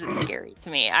it because it's scary to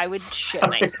me. I would shit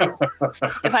myself.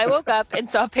 If I woke up and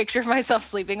saw a picture of myself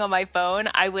sleeping on my phone,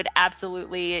 I would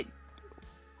absolutely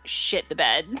shit the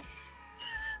bed.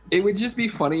 It would just be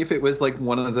funny if it was like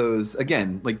one of those,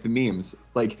 again, like the memes.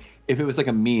 Like if it was like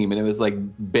a meme and it was like,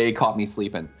 Bae caught me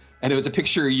sleeping. And it was a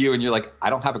picture of you and you're like,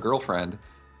 I don't have a girlfriend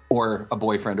or a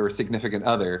boyfriend or a significant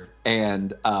other.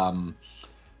 And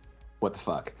what the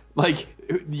fuck? Like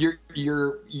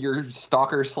your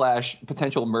stalker /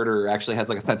 potential murderer actually has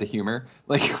like a sense of humor.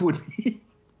 Like would he?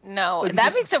 No, like,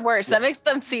 that makes it worse. That makes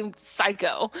them seem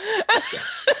psycho.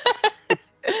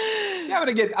 Yeah, I'm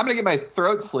gonna get my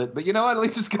throat slit, but you know what? At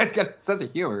least this guy's got a sense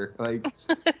of humor. Like,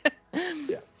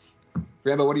 yeah.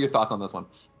 Rambo, what are your thoughts on this one?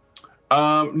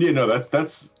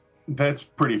 That's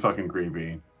pretty fucking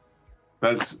creepy.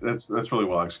 That's really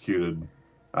well executed.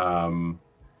 And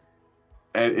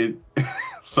it.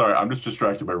 Sorry, I'm just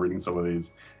distracted by reading some of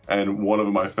these, and one of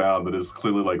them I found that is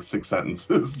clearly like 6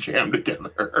 sentences jammed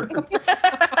together.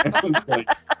 And it was like,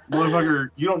 motherfucker,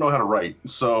 you don't know how to write,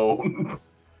 so.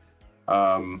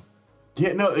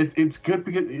 It's good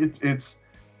because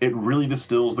it really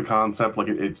distills the concept. Like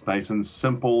it's nice and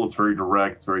simple. It's very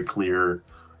direct. It's very clear.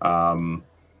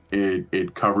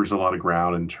 It covers a lot of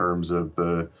ground in terms of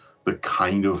the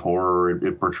kind of horror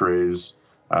it portrays.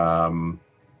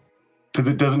 Because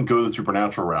it doesn't go the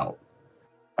supernatural route.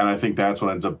 And I think that's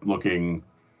what ends up looking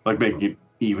like making it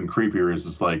even creepier. Is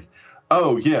it's like,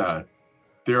 oh yeah,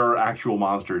 there are actual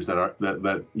monsters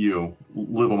that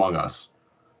live among us,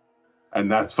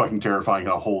 and that's fucking terrifying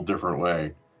in a whole different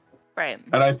way. Right.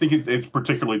 And I think it's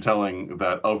particularly telling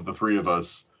that of the three of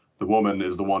us, the woman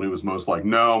is the one who was most like,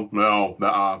 no,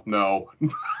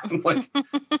 like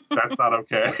that's not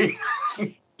okay.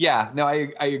 Yeah, no,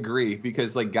 I agree,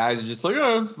 because like guys are just like,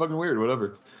 oh, fucking weird,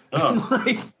 whatever. Oh.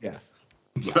 Like, yeah.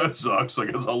 That sucks. I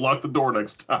guess I'll lock the door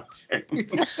next time.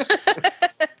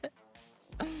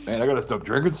 Man, I gotta stop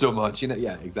drinking so much.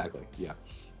 Yeah, exactly. Yeah.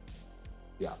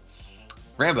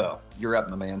 Rambo, you're up,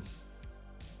 my man.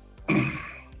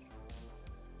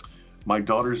 My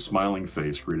daughter's smiling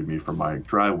face greeted me from my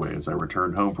driveway as I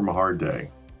returned home from a hard day.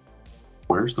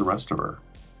 Where's the rest of her?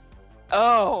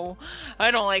 Oh,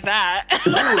 I don't like that.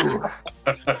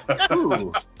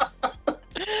 Ooh.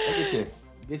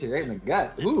 Get you right in the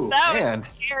gut. Ooh, that man. was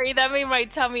scary. That made my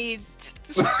tummy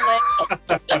split.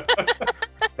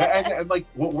 and like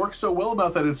what works so well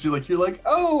about that is you're like,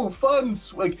 oh, fun.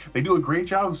 Like they do a great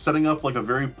job of setting up like a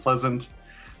very pleasant,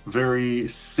 very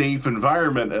safe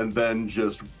environment, and then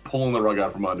just pulling the rug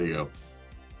out from under you.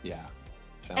 Yeah.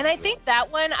 And I think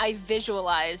that one I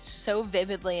visualized so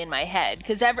vividly in my head,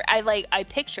 because I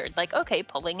pictured like, okay,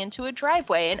 pulling into a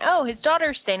driveway and oh, his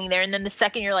daughter's standing there, and then the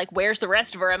second you're like, where's the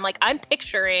rest of her? I'm like, I'm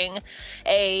picturing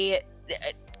a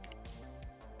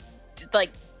like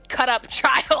cut up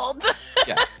child.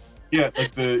 Yeah,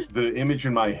 like the image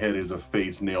in my head is a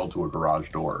face nailed to a garage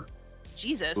door.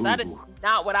 Jesus, Ooh. that is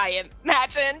not what I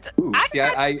imagined. Ooh,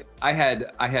 I had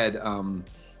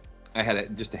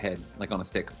just a head like on a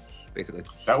stick. Basically.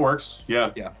 That works.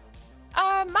 Yeah. Yeah.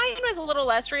 Mine was a little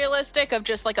less realistic, of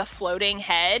just like a floating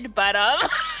head, but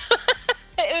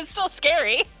it was still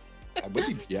scary.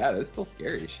 That's still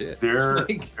scary as shit. There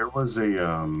was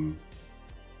a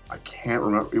I can't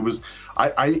remember. It was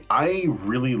I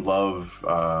really love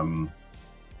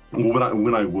when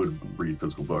I would read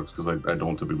physical books, because I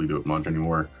don't typically do it much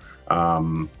anymore.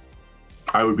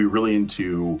 I would be really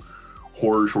into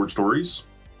horror short stories.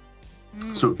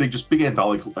 So big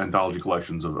anthology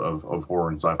collections of horror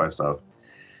and sci-fi stuff.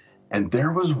 And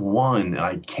there was one, and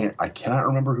I cannot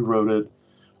remember who wrote it,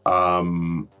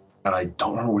 and I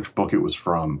don't remember which book it was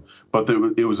from, but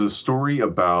it was a story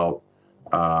about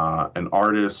an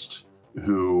artist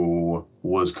who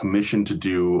was commissioned to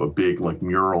do a big like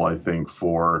mural, I think,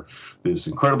 for this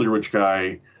incredibly rich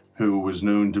guy who was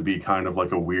known to be kind of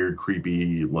like a weird,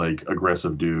 creepy, like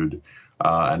aggressive dude.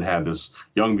 And had this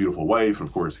young, beautiful wife.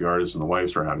 Of course, the artist and the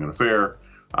wife start having an affair.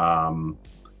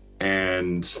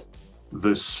 And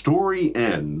the story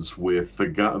ends with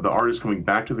the artist coming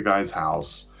back to the guy's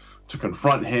house to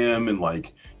confront him and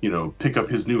pick up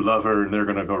his new lover, and they're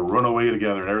going to go run away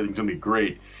together and everything's going to be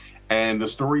great. And the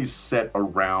story's set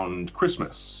around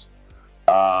Christmas.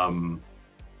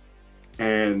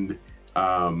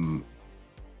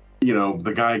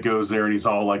 The guy goes there and he's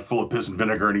all like full of piss and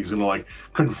vinegar, and he's gonna like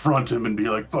confront him and be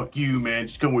like, "Fuck you, man,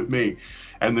 just come with me."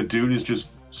 And the dude is just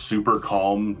super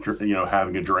calm,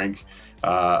 having a drink,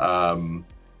 all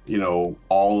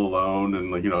alone,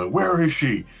 and where is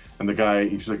she? And the guy,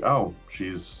 he's like, "Oh,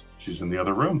 she's in the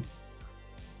other room."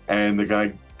 And the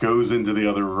guy goes into the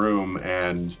other room,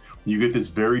 and you get this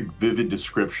very vivid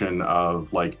description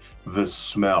of like the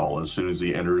smell as soon as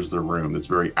he enters the room. This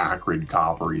very acrid,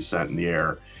 coppery scent in the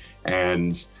air.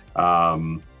 And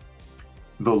the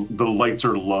lights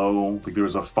are low. Like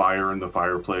there's a fire in the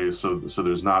fireplace, so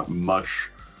there's not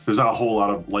a whole lot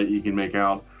of light you can make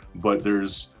out, but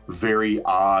there's very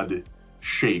odd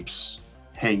shapes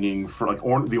hanging for like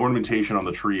the ornamentation on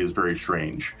the tree is very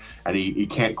strange, and he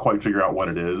can't quite figure out what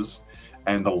it is.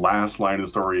 And the last line of the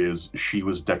story is, she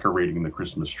was decorating the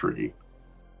Christmas tree.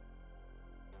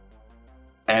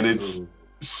 And it's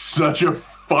such a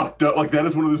fucked up, like that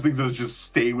is one of those things that has just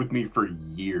stayed with me for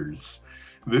years.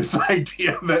 This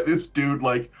idea that this dude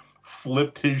like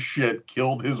flipped his shit,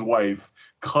 killed his wife,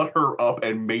 cut her up,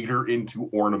 and made her into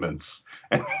ornaments,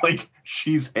 and like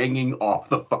she's hanging off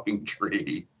the fucking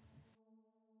tree.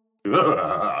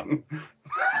 I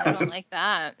don't like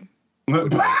that.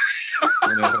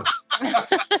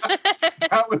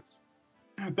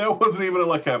 That wasn't even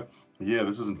like a yeah,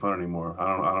 this isn't fun anymore.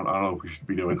 I don't know if we should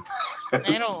be doing this.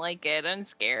 I don't like it. I'm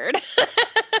scared.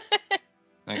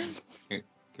 Thanks.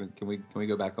 Can we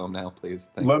go back home now, please?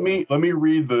 Let me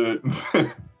read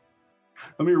the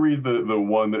let me read the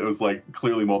one that was like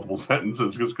clearly multiple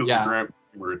sentences because the grammar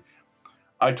word.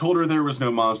 I told her there was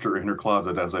no monster in her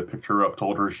closet as I picked her up,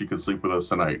 told her she could sleep with us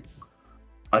tonight.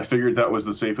 I figured that was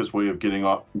the safest way of getting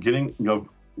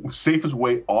safest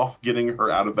way off getting her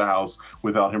out of the house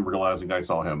without him realizing I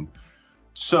saw him.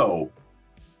 So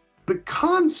the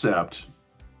concept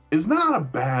is not a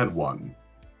bad one.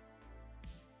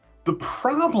 The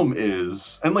problem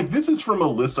is, and like this is from a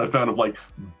list I found of like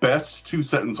best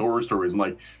 2-sentence horror stories, and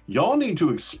like y'all need to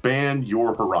expand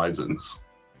your horizons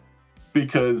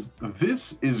because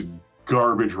this is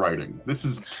garbage writing. This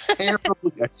is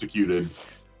terribly executed,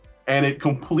 and it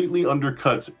completely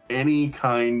undercuts any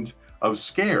kind of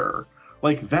scare.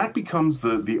 Like that becomes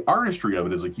the artistry of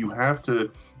it, is like you have to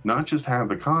not just have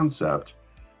the concept,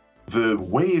 the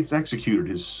way it's executed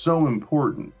is so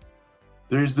important.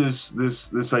 There's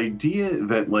this idea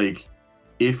that like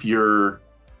if you're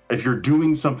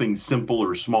doing something simple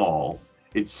or small,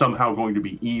 it's somehow going to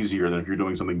be easier than if you're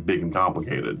doing something big and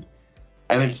complicated.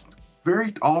 And it's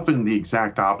very often the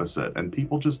exact opposite, and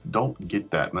people just don't get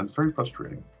that, and that's very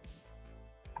frustrating.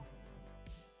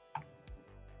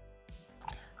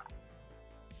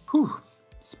 Whew.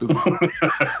 Spooky.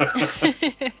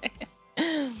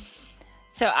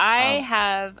 So I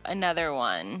have another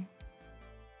one.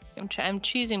 I'm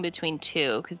choosing between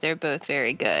two because they're both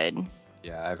very good.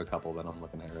 Yeah, I have a couple that I'm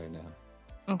looking at right now.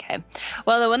 Okay.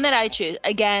 Well, the one that I choose,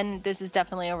 again, this is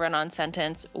definitely a run-on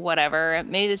sentence, whatever.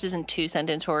 Maybe this isn't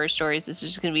 2-sentence horror stories. This is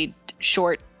just going to be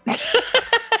short,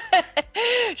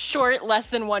 less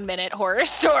than 1 minute horror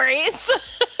stories.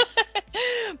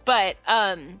 But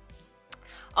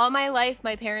all my life,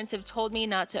 my parents have told me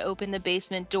not to open the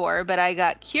basement door, but I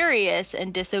got curious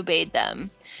and disobeyed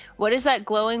them. What is that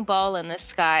glowing ball in the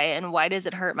sky, and why does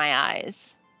it hurt my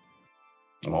eyes?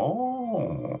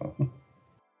 Oh.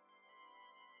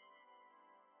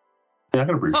 Yeah, I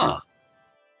got a brief. Huh.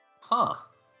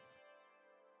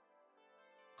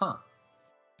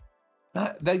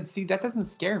 That doesn't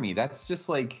scare me. That's just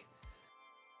like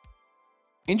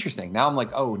interesting. Now I'm like,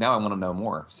 oh, now I want to know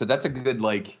more. So that's a good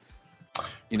like,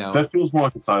 you know. That feels more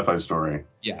like a sci-fi story.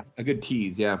 Yeah, a good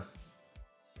tease. Yeah.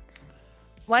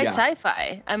 Why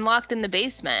sci-fi? I'm locked in the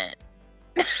basement.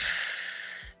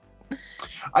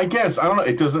 I guess I don't know.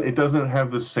 It doesn't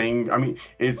have the same. I mean,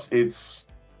 it's.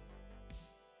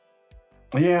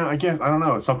 Yeah, I guess I don't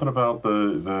know. It's something about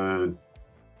the.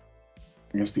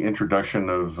 I guess the introduction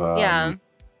of. The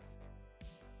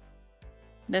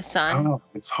sun. I don't know.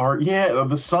 It's hard. Yeah,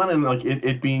 the sun and like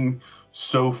it being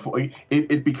so.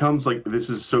 It becomes like this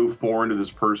is so foreign to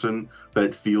this person that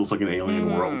it feels like an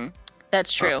alien world.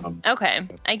 That's true. Okay,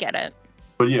 I get it.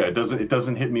 But yeah, it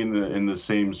doesn't hit me in the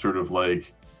same sort of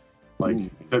like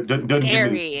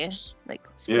scary, like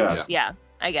spooks. Yeah,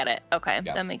 I get it. Okay,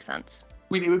 that makes sense.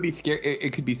 I mean, it would be scary.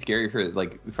 It could be scary for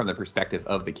like from the perspective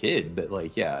of the kid, but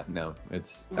like, yeah, no,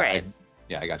 it's right.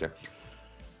 I gotcha.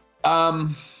 I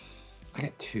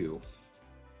got two.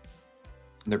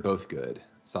 They're both good,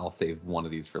 so I'll save one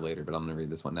of these for later. But I'm gonna read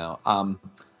this one now.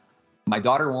 My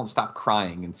daughter won't stop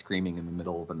crying and screaming in the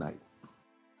middle of the night.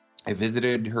 I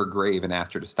visited her grave and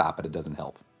asked her to stop, but it doesn't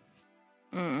help.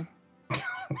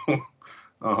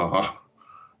 Oh,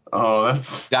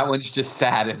 that one's just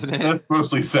sad, isn't it? That's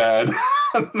mostly sad.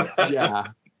 Yeah,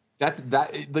 that's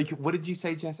that. Like, what did you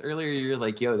say, Jess, earlier? You're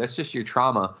like, yo, that's just your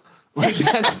trauma. Like,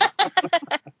 that's.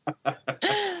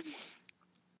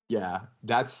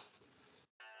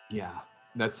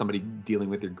 That's somebody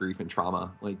dealing with their grief and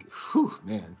trauma. Like, whew,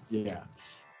 man, yeah.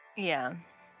 Yeah.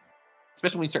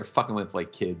 Especially when you start fucking with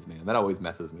like kids, man. That always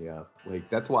messes me up. Like,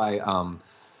 that's why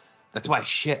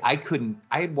shit. I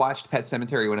had watched Pet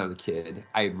Sematary when I was a kid.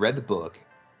 I had read the book,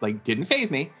 like, didn't faze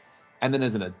me. And then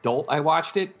as an adult, I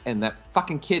watched it, and that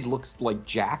fucking kid looks like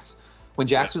Jax when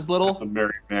Jax was little. A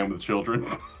married man with children.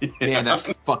 Man, that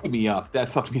fucked me up. That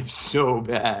fucked me up so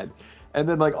bad. And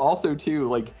then, like, also too,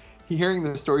 like, hearing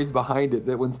the stories behind it,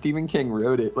 that when Stephen King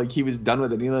wrote it, like, he was done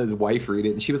with it, and he let his wife read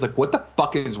it, and she was like, what the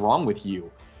fuck is wrong with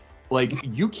you?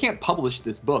 Like, you can't publish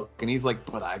this book. And he's like,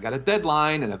 but I got a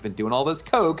deadline, and I've been doing all this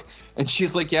coke. And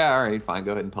she's like, yeah, all right, fine,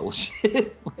 go ahead and publish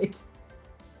it. Like,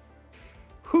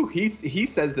 whew, he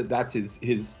says that that's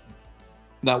his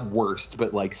not worst,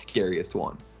 but, like, scariest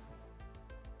one.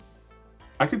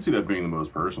 I could see that being the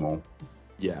most personal.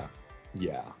 Yeah.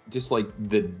 Just like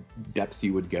the depths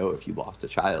you would go if you lost a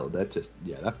child. That just,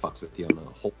 that fucks with you on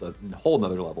a whole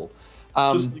nother level.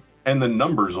 And the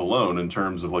numbers alone in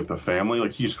terms of like the family,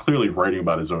 like he's clearly writing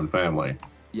about his own family.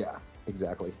 Yeah,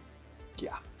 exactly.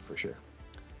 Yeah, for sure.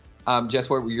 Jess,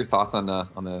 what were your thoughts on the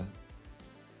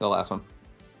last one?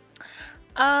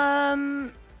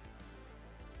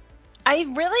 I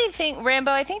really think,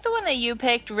 Rambo, I think the one that you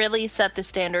picked really set the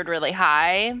standard really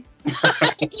high.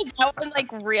 That one, like,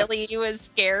 really was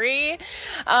scary.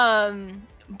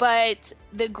 But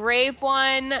the grave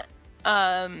one,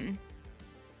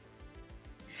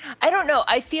 I don't know.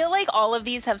 I feel like all of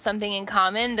these have something in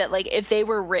common that, like, if they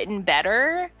were written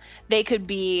better, they could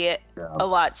be a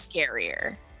lot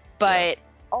scarier. But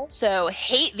also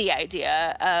hate the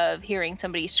idea of hearing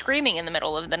somebody screaming in the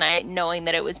middle of the night knowing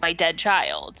that it was my dead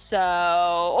child.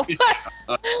 So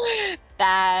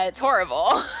that's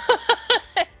horrible.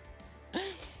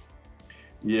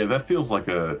 Yeah, that feels like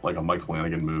a Mike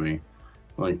Flanagan movie.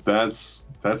 Like that's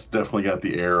definitely got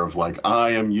the air of like, I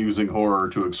am using horror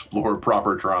to explore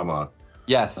proper trauma.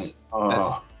 Yes.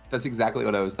 Like, that's exactly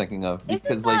what I was thinking of. Because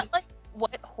isn't that like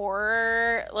what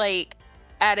horror, like,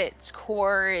 at its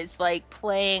core is like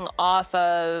playing off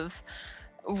of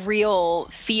real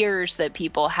fears that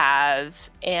people have,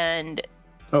 and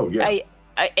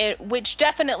which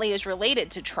definitely is related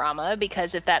to trauma,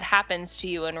 because if that happens to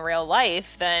you in real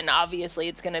life, then obviously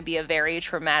it's going to be a very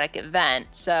traumatic event.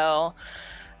 So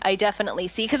I definitely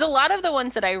see, because a lot of the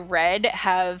ones that I read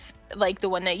have, like the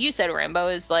one that you said, Rambo,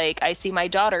 is like, I see my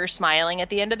daughter smiling at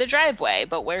the end of the driveway,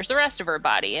 but where's the rest of her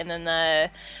body? And then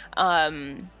the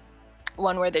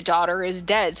one where the daughter is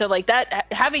dead. So like that,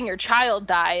 having your child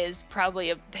die is probably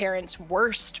a parent's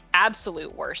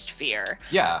absolute worst fear.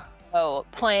 Yeah. So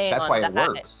playing that's on why that, it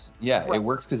works. Yeah, right. It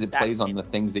works because it plays on the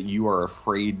things that you are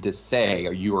afraid to say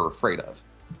or you are afraid of.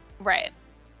 Right.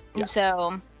 Yeah. And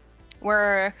so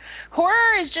horror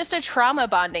is just a trauma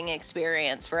bonding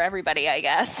experience for everybody, I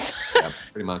guess. Yeah,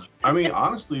 pretty much. I mean,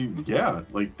 honestly, yeah.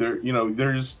 Like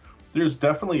there's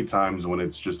definitely times when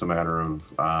it's just a matter of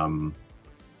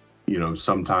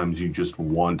sometimes you just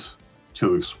want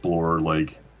to explore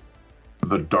like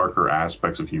the darker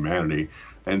aspects of humanity,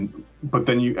 but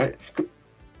then you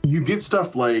get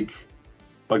stuff like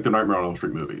the Nightmare on Elm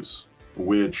Street movies,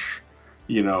 which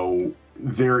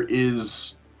there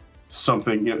is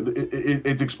something,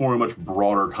 it's exploring a much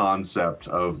broader concept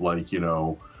of like,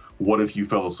 what if you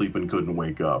fell asleep and couldn't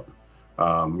wake up?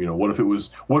 What if it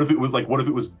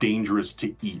was dangerous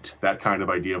to eat? That kind of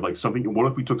idea of like something. What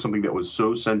if we took something that was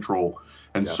so central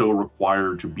and so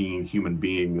required to being a human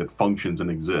being that functions and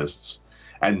exists,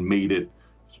 and made it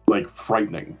like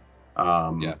frightening,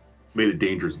 made it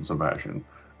dangerous in some fashion.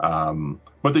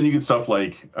 But then you get stuff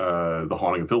like The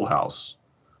Haunting of Hill House,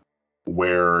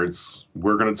 where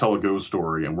we're going to tell a ghost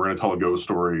story, and we're going to tell a ghost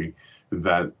story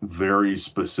that very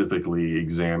specifically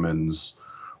examines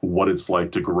what it's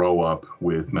like to grow up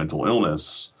with mental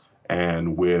illness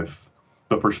and with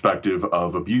the perspective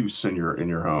of abuse in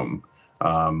your home.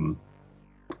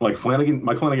 Like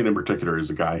Mike Flanagan in particular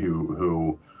is a guy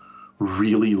who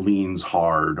really leans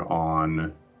hard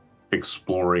on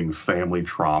exploring family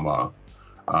trauma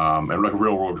and like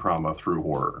real world trauma through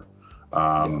horror.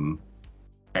 And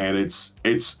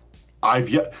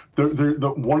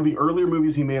one of the earlier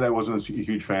movies he made I wasn't a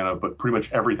huge fan of, but pretty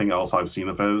much everything else I've seen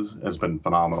of his has been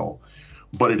phenomenal.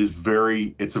 But it's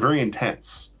very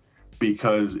intense,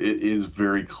 because it is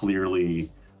very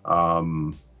clearly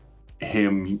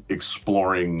him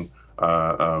exploring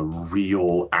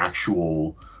real,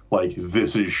 actual, like,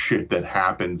 this is shit that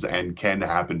happens and can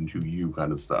happen to you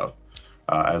kind of stuff,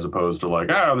 as opposed to like,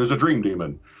 there's a dream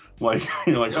demon. Like,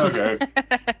 you're like, okay.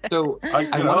 So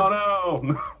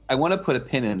I want to put a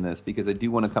pin in this, because I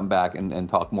do want to come back and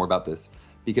talk more about this,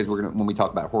 because when we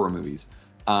talk about horror movies,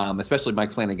 especially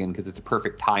Mike Flanagan, because it's a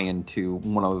perfect tie-in to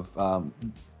one of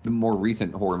the more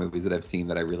recent horror movies that I've seen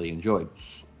that I really enjoyed,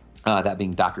 that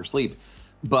being Dr. Sleep.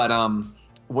 But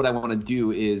what I want to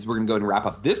do is we're going to go and wrap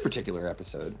up this particular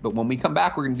episode. But when we come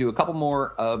back, we're going to do a couple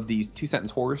more of these 2-sentence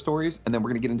horror stories, and then we're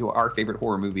going to get into our favorite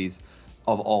horror movies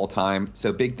of all time.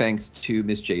 So big thanks to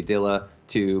Miss Jay Dilla,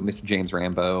 to Mr. James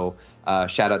Rambo.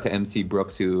 Shout out to MC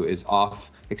Brooks, who is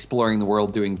off exploring the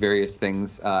world, doing various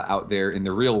things out there in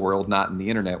the real world, not in the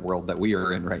internet world that we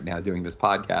are in right now doing this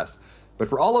podcast. But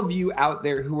for all of you out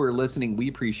there who are listening, we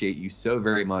appreciate you so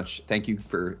very much. Thank you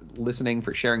for listening,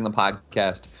 for sharing the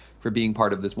podcast, for being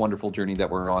part of this wonderful journey that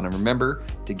we're on. And remember,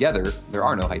 together, there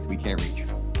are no heights we can't reach.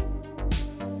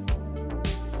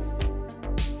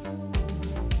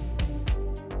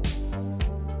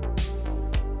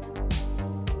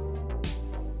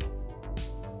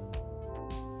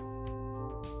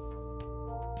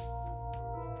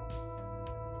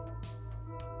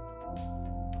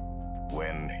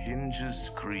 When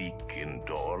hinges creak in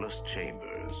doorless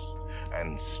chambers,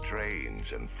 and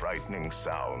strange and frightening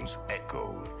sounds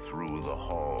echo through the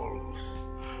halls,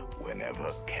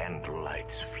 whenever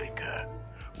candlelights flicker,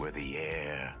 where the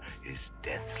air is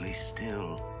deathly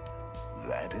still,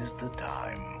 that is the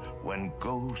time when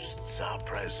ghosts are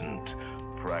present,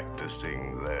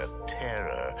 practicing their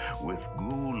terror with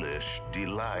ghoulish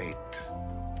delight.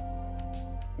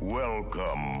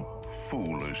 Welcome,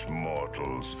 foolish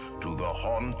mortals, to the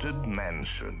Haunted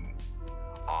Mansion.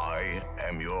 I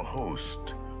am your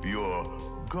host, your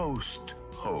ghost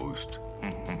host.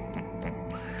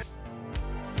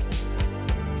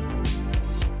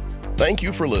 Thank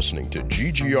you for listening to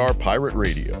GGR Pirate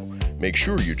Radio. Make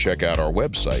sure you check out our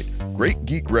website,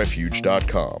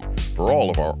 GreatGeekRefuge.com, for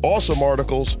all of our awesome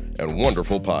articles and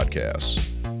wonderful podcasts.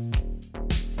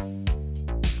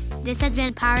 This has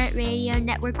been Pirate Radio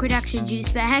Network production, Juice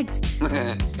Bags.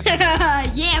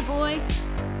 Yeah, boy.